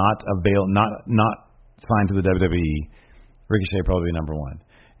not signed to the WWE, Ricochet would probably be number one.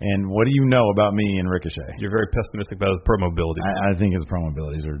 And what do you know about me and Ricochet? You're very pessimistic about his promo abilities. I think his promo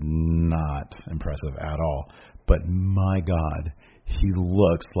abilities are not impressive at all. But my God, he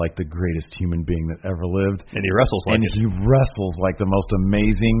looks like the greatest human being that ever lived. And he wrestles like he wrestles like the most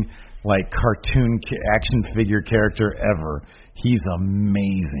amazing, cartoon action figure character ever. He's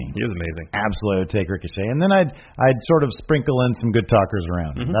amazing. He is amazing. Absolutely, I would take Ricochet. And then I'd sort of sprinkle in some good talkers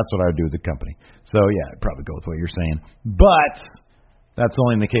around. Mm-hmm. That's what I would do with the company. So, yeah, I'd probably go with what you're saying. But that's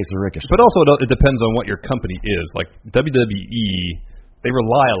only in the case of Ricochet. But also, it depends on what your company is. Like WWE, they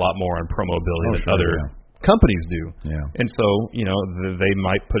rely a lot more on promo ability than other companies do. Yeah. And so, they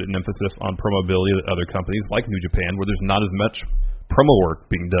might put an emphasis on promo ability that other companies, like New Japan, where there's not as much promo work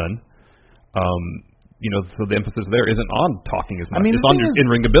being done. So the emphasis there isn't on talking as much. It's on your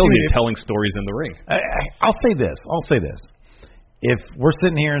in-ring ability and telling stories in the ring. I'll say this. If we're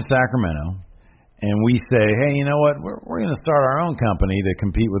sitting here in Sacramento and we say, hey, you know what, we're going to start our own company to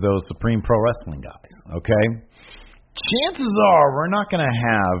compete with those Supreme Pro Wrestling guys, okay? Chances are we're not going to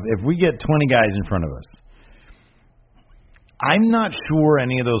have, if we get 20 guys in front of us, I'm not sure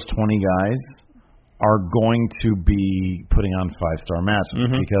any of those 20 guys are going to be putting on 5-star matches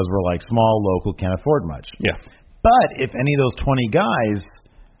because we're small, local, can't afford much. Yeah. But if any of those 20 guys,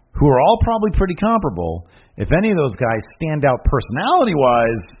 who are all probably pretty comparable, if any of those guys stand out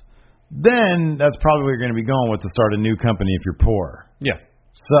personality-wise, then that's probably where you're going to be going with to start a new company if you're poor. Yeah.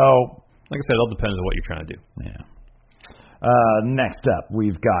 So, like I said, it all depends on what you're trying to do. Yeah. Next up,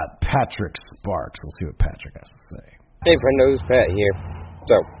 we've got Patrick Sparks. We'll see what Patrick has to say. Hey, friendos, Pat here.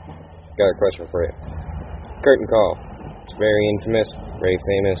 So, got a question for you. Curtain call. It's very infamous, very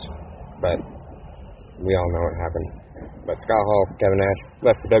famous, but we all know what happened. But Scott Hall, Kevin Nash,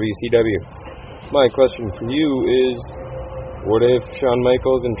 left the WCW. My question for you is, what if Shawn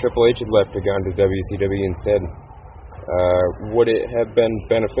Michaels and Triple H had left to gone to WCW instead? Would it have been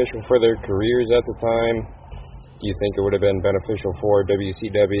beneficial for their careers at the time? Do you think it would have been beneficial for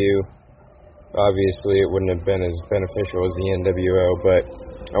WCW? Obviously, it wouldn't have been as beneficial as the NWO, but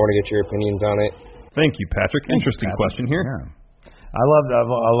I want to get your opinions on it. Thank you, Patrick. Interesting question here. Yeah. I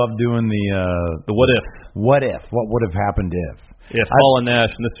love doing the what if. What if? What would have happened if? If Hall and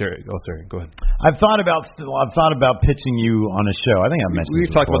Nash in this area. Oh, sorry. Go ahead. I've thought about pitching you on a show. I think I've mentioned we've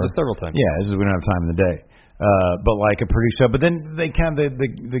this talked before. about this several times. Yeah, it's just we don't have time in the day. But like a produced show. But then they kind of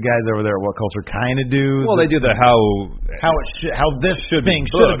the guys over there at What Culture kind of do. Well, they do the how this should thing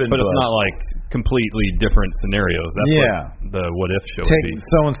be should have been, but it's not like completely different scenarios. That's what the what if show would Take be.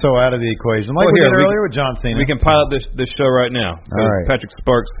 so and so out of the equation, like we did earlier with John Cena. We can pilot this show right now. All right. Patrick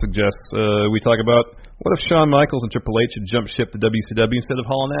Sparks suggests we talk about what if Shawn Michaels and Triple H had jumped ship to WCW instead of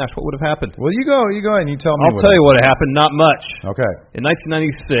Hall and Nash? What would have happened? Well, you go ahead and you tell me. I'll tell you what happened. Not much. Okay. In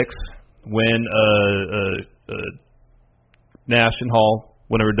 1996, when Nash and Hall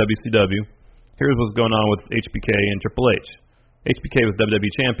went over to WCW, here's what's going on with HBK and Triple H. HBK was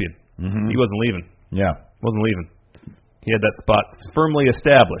WWE champion. Mm-hmm. He wasn't leaving. Yeah. Wasn't leaving. He had that spot firmly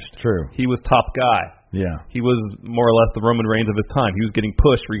established. True. He was top guy. Yeah. He was more or less the Roman Reigns of his time. He was getting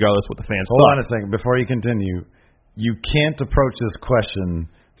pushed regardless what the fans Hold thought. on a second. Before you continue, you can't approach this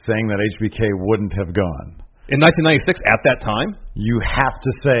question saying that HBK wouldn't have gone. In 1996, at that time? You have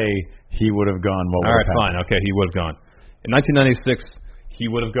to say he would have gone. All right, fine. Okay, he would have gone. In 1996,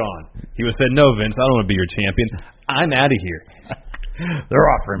 he would have gone. He would have said, no, Vince, I don't want to be your champion. I'm out of here. They're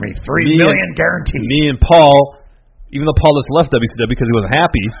offering me $3 million guaranteed. Me and Paul, even though Paul just left WCW because he wasn't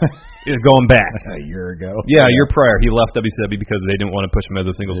happy, is going back. A year ago. Yeah, a year prior, he left WCW because they didn't want to push him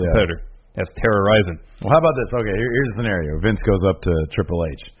as a singles competitor. That's terrorizing. Well, how about this? Okay, here's the scenario. Vince goes up to Triple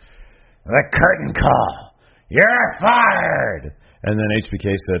H. The curtain call. You're fired. And then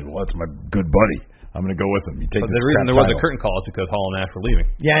HBK said, well, that's my good buddy. I'm going to go with him. You take but the reason there was a curtain call is because Hall and Nash were leaving.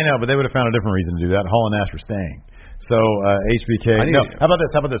 Yeah, I know, but they would have found a different reason to do that. Hall and Nash were staying. So HBK. No, how about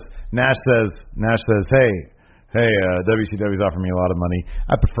this? Nash says, hey, WCW's offering me a lot of money.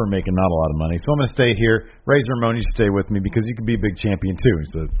 I prefer making not a lot of money, so I'm going to stay here. Razor Ramon, you stay with me because you could be a big champion too. He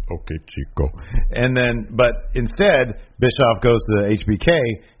says, okay, Chico. And then, but instead, Bischoff goes to HBK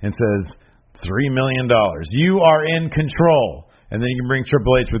and says, $3 million. You are in control. And then you can bring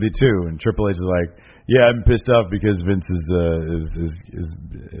Triple H with you too. And Triple H is like, yeah, I'm pissed off because Vince is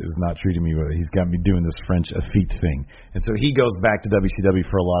not treating me well. He's got me doing this French effete thing. And so he goes back to WCW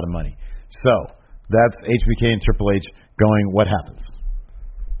for a lot of money. So that's HBK and Triple H going, what happens?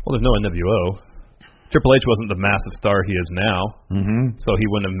 Well, there's no NWO. Triple H wasn't the massive star he is now, so he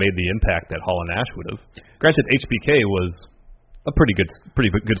wouldn't have made the impact that Hall and Nash would have. Granted, HBK was a pretty good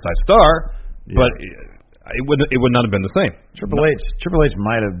sized star, but it would not have been the same. Triple H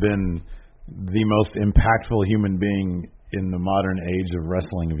might have been the most impactful human being in the modern age of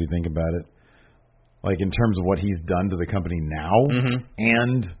wrestling, if you think about it. Like in terms of what he's done to the company now,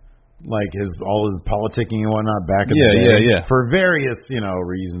 and like all his politicking and whatnot back in the day, for various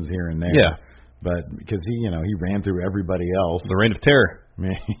reasons here and there. Yeah, but because he ran through everybody else. The reign of terror.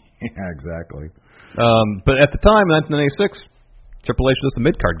 Yeah, exactly. But at the time, 1996, Triple H was the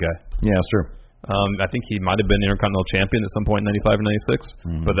mid card guy. Yeah, that's true. I think he might have been Intercontinental Champion at some point in 95 or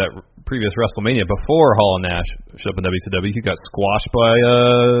 96. But that previous WrestleMania, before Hall and Nash showed up in WCW, he got squashed by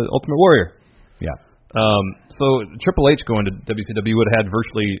Ultimate Warrior. Yeah. So Triple H going to WCW would have had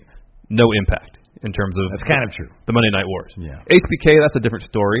virtually no impact in terms of that's kind of true. The Monday Night Wars. Yeah. HBK, that's a different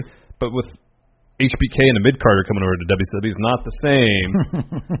story. But with HBK and a mid-carder coming over to WCW is not the same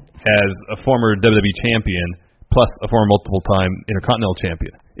as a former WWE champion plus a former multiple-time Intercontinental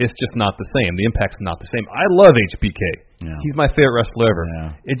champion. It's just not the same. The impact's not the same. I love HBK. Yeah. He's my favorite wrestler ever.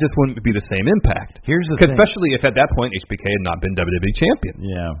 Yeah. It just wouldn't be the same impact. Here's the thing. Especially if at that point HBK had not been WWE champion.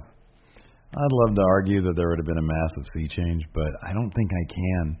 Yeah. I'd love to argue that there would have been a massive sea change, but I don't think I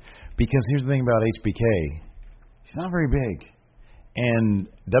can. Because here's the thing about HBK. He's not very big. And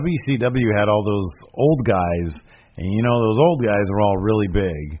WCW had all those old guys, and those old guys are all really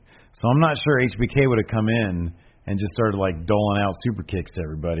big. So I'm not sure HBK would have come in and just started like doling out super kicks to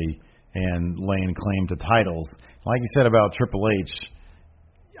everybody and laying claim to titles. Like you said about Triple H,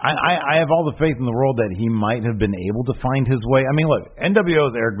 I have all the faith in the world that he might have been able to find his way. I mean, look, NWO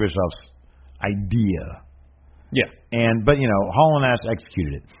is Eric Bischoff's idea. Yeah. But Hall and Nash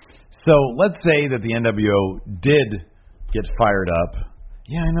executed it. So let's say that the NWO did get fired up.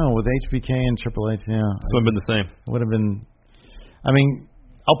 Yeah, I know, with HBK and Triple H, yeah. So it would have been the same. It would have been, I mean,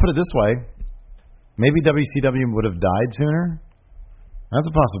 I'll put it this way. Maybe WCW would have died sooner. That's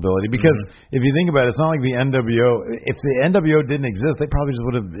a possibility. Because if you think about it, it's not like the NWO, if the NWO didn't exist, they probably just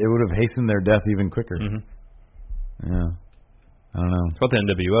would have hastened their death even quicker. Yeah. I don't know. About the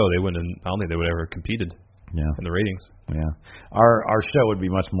NWO, I don't think they would have ever competed in the ratings. Yeah. Our show would be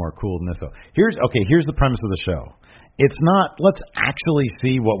much more cool than this, though. Here's the premise of the show. It's not, let's actually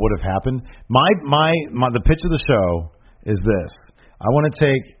see what would have happened. The pitch of the show is this. I want to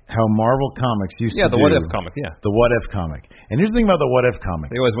take how Marvel Comics used to do. Yeah, the What If comic, yeah. The What If comic. And here's the thing about the What If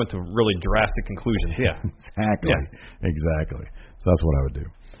comic. They always went to really drastic conclusions, yeah. Exactly. Yeah. Exactly. So that's what I would do.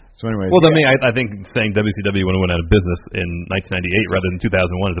 So anyway. Well, I mean, I think saying WCW when it went out of business in 1998 rather than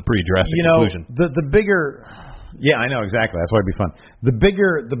 2001 is a pretty drastic conclusion. The bigger... Yeah, I know, exactly. That's why it'd be fun. The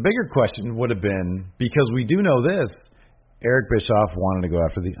bigger question would have been, because we do know this, Eric Bischoff wanted to go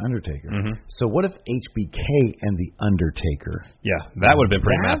after The Undertaker. So what if HBK and The Undertaker? Yeah, that would have been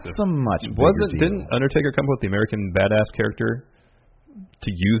pretty massive. That's a much bigger deal. Didn't Undertaker come up with the American Badass character to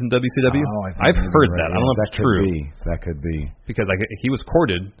use in WCW? Oh, I've heard that. I don't know if that's true. That could be. Because he was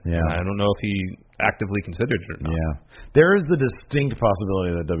courted. Yeah. I don't know if he actively considered it or not. Yeah. There is the distinct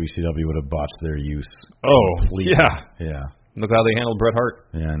possibility that WCW would have botched their use. Oh, completely. Yeah. Look how they handled Bret Hart.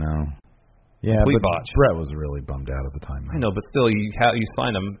 Yeah, I know. Yeah, complete but botch. Brett was really bummed out at the time. I know, but still, you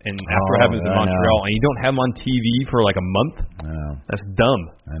sign him, and after what happens in Montreal, and you don't have him on TV for like a month, that's dumb.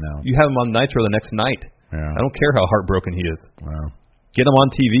 I know. You have him on Nitro the next night. Yeah. I don't care how heartbroken he is. Wow. Get him on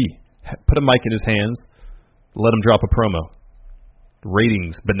TV. Put a mic in his hands. Let him drop a promo.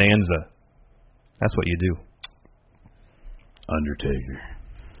 Ratings, bonanza. That's what you do. Undertaker.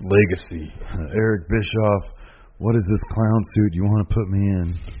 Legacy. Eric Bischoff. What is this clown suit you want to put me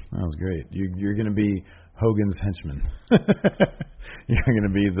in? That was great. You're going to be Hogan's henchman. You're going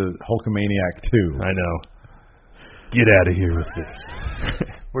to be the Hulkamaniac too. I know. Get out of here with this.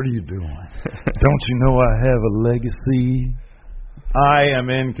 What are you doing? Don't you know I have a legacy? I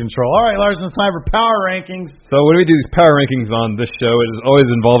am in control. All right, Larson, it's time for power rankings. So when we do these power rankings on this show, it is always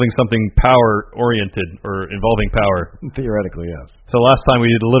involving something power-oriented or involving power. Theoretically, yes. So last time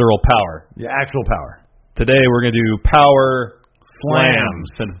we did literal power. Yeah, actual power. Today we're going to do power slams,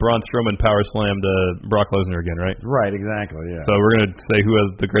 since Braun Strowman power slammed Brock Lesnar again, right? Right, exactly, yeah. So we're going to say who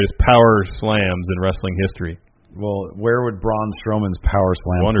has the greatest power slams in wrestling history. Well, where would Braun Strowman's power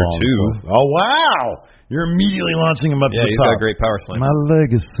slam One or two. Oh, wow! You're immediately launching him up to the top. Yeah, he's got a great power slam. My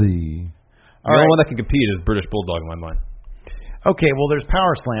legacy. The only one that can compete is British Bulldog in my mind. Okay, well, there's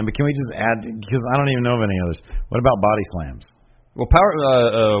power slam, but can we just add, because I don't even know of any others. What about body slams? Well,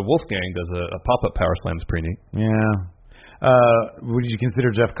 Wolfgang does a pop-up power slam. It's pretty neat. Yeah. Would you consider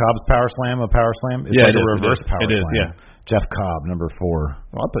Jeff Cobb's power slam a power slam? It's like a reverse power slam. It is, yeah. Jeff Cobb, number 4.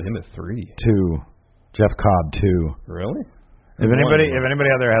 Well, I'll put him at 3. 2. Jeff Cobb, 2. Really? If anybody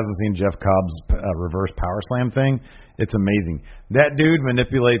out there hasn't seen Jeff Cobb's reverse power slam thing, it's amazing. That dude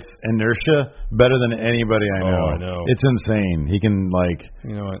manipulates inertia better than anybody I know. Oh, I know. It's insane. He can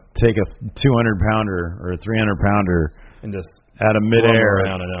take a 200-pounder or a 300-pounder and just out of midair,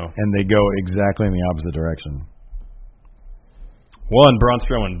 around, I know. And they go exactly in the opposite direction. 1, Braun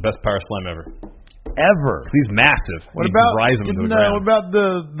Strowman, best power slam ever. He's massive. What about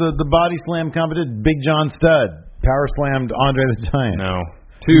the body slam competition? Big John Studd power slammed Andre the Giant. No.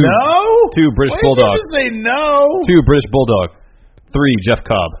 2 British Bulldog. Why did you say no? 2 British Bulldog. 3 Jeff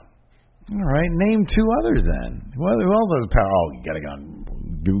Cobb. All right, name 2 others then. Who else has power? Oh, you got to go on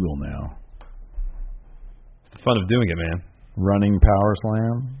Google now. It's the fun of doing it, man. Running power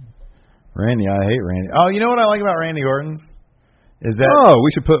slam. Randy, I hate Randy. Oh, you know what I like about Randy Orton's? Is that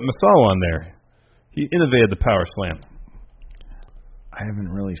we should put Masawa on there. He innovated the power slam. I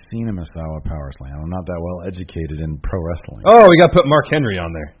haven't really seen a Masawa power slam. I'm not that well educated in pro wrestling. Oh, we got to put Mark Henry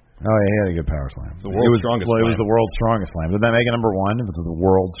on there. Oh, yeah, he had a good power slam. It was the world's strongest slam. Did that make it number 1 if it's the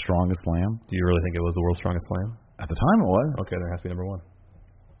world's strongest slam? Do you really think it was the world's strongest slam? At the time it was. Okay, there has to be number 1.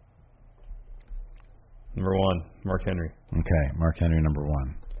 Number 1, Mark Henry. Okay, Mark Henry, number 1.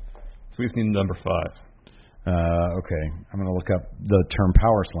 So we just need number 5. Okay, I'm going to look up the term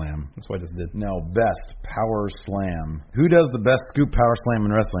power slam. That's what I just did. No, best power slam. Who does the best scoop power slam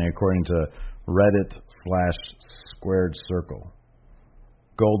in wrestling according to Reddit/Squared Circle?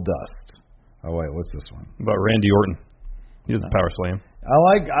 Goldust. Oh wait, what's this one? About Randy Orton. He does a power slam. I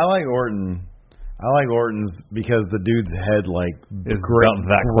like Orton. I like Orton's because the dude's head is about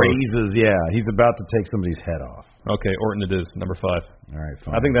that grazes. Yeah, he's about to take somebody's head off. Okay, Orton it is, number 5. All right,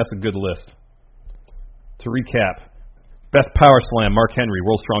 fine. I think that's a good list. To recap, best power slam, Mark Henry,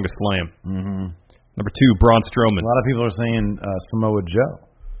 world's strongest slam. Mm-hmm. Number 2, Braun Strowman. A lot of people are saying Samoa Joe.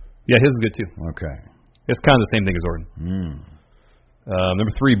 Yeah, his is good too. Okay. It's kind of the same thing as Orton.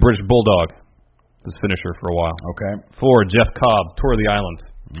 Number 3, British Bulldog. His finisher for a while. Okay. 4, Jeff Cobb, Tour of the Islands.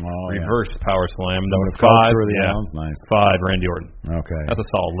 Oh, Reverse power slam. So Number 5, Tour of the Islands. Nice. 5, Randy Orton. Okay. That's a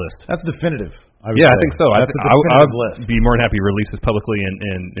solid list. That's definitive. I think so. That's a definitive list. I'd be more than happy to release this publicly,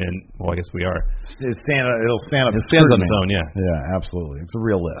 and well, I guess we are. It'll stand up. It stands on its own, yeah. Yeah, absolutely. It's a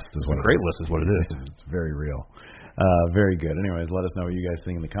real list. It's a great list is what it is. It's very real. Very good. Anyways, let us know what you guys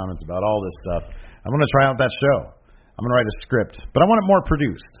think in the comments about all this stuff. I'm going to try out that show. I'm going to write a script, but I want it more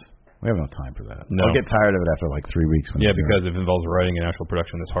produced. We have no time for that. No. I'll get tired of it after like 3 weeks. Yeah, because it involves writing and actual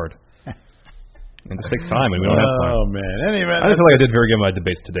production. It's hard. And it takes time, and we don't have time. Oh, man. Anyway, I just feel like I did very good in my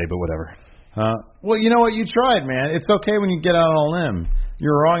debates today, but whatever. Well, you know what? You tried, man. It's okay when you get out on a limb.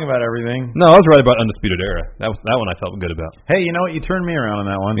 You're wrong about everything. No, I was right about Undisputed Era. That one I felt good about. Hey, you know what? You turned me around on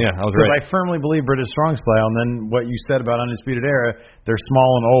that one. Yeah, I was right. Because I firmly believe British Strong Style, and then what you said about Undisputed Era, they're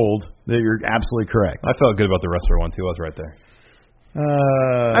small and old. That you're absolutely correct. I felt good about the wrestler one, too. I was right there.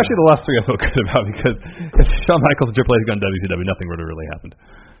 Actually, the last 3 I felt good about because if Shawn Michaels and Triple H got WCW, nothing would have really happened.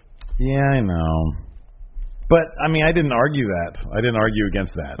 Yeah, I know. But, I mean, I didn't argue that. I didn't argue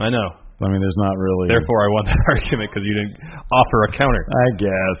against that. I know. I mean, there's not really... Therefore, I won that argument because you didn't offer a counter. I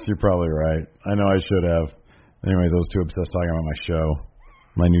guess. You're probably right. I know I should have. Anyways, I was too obsessed talking about my show.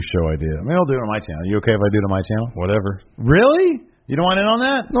 My new show I did. I mean, I'll do it on my channel. You okay if I do it on my channel? Whatever. Really? You don't want in on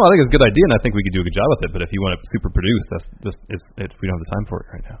that? No, I think it's a good idea, and I think we could do a good job with it. But if you want it super produced, we don't have the time for it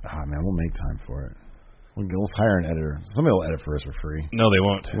right now. Ah, man, we'll make time for it. Let's hire an editor. Somebody will edit for us for free. No, they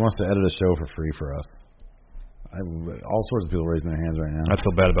won't. Who wants to edit a show for free for us? All sorts of people raising their hands right now. I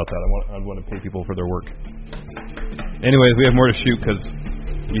feel bad about that. I want to pay people for their work. Anyways, we have more to shoot because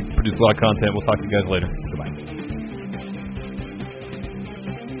you produce a lot of content. We'll talk to you guys later. Goodbye.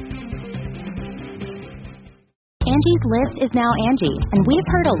 Angie's List is now Angie, and we've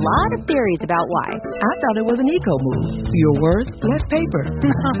heard a lot of theories about why. I thought it was an eco move. Fewer words, less paper.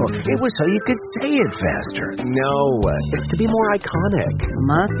 No, it was so you could say it faster. No, it's to be more iconic.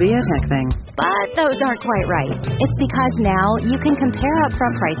 Must be a tech thing. But those aren't quite right. It's because now you can compare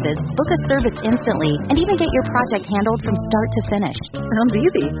upfront prices, book a service instantly, and even get your project handled from start to finish. Sounds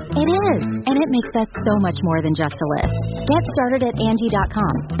easy. It is, and it makes us so much more than just a list. Get started at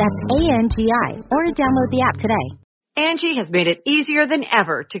Angie.com. That's ANGI, or download the app today. Angie has made it easier than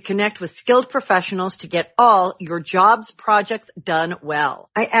ever to connect with skilled professionals to get all your jobs projects done well.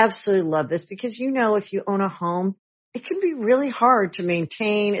 I absolutely love this because, you know, if you own a home, it can be really hard to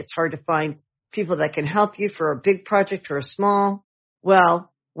maintain. It's hard to find people that can help you for a big project or a small.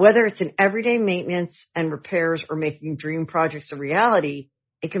 Well, whether it's in everyday maintenance and repairs or making dream projects a reality,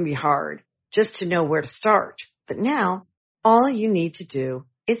 it can be hard just to know where to start. But now, all you need to do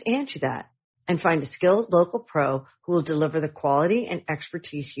is Angie that and find a skilled local pro who will deliver the quality and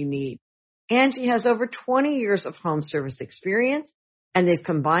expertise you need. Angie has over 20 years of home service experience, and they've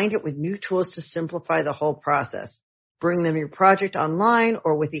combined it with new tools to simplify the whole process. Bring them your project online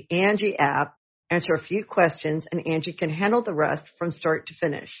or with the Angie app, answer a few questions, and Angie can handle the rest from start to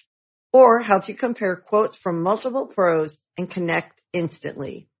finish. Or help you compare quotes from multiple pros and connect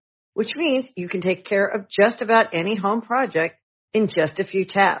instantly, which means you can take care of just about any home project in just a few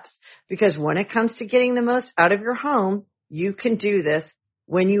taps. Because when it comes to getting the most out of your home, you can do this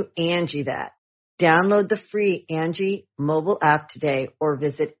when you Angie that. Download the free Angie mobile app today or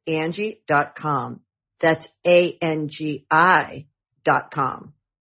visit Angie.com. That's ANGI.com.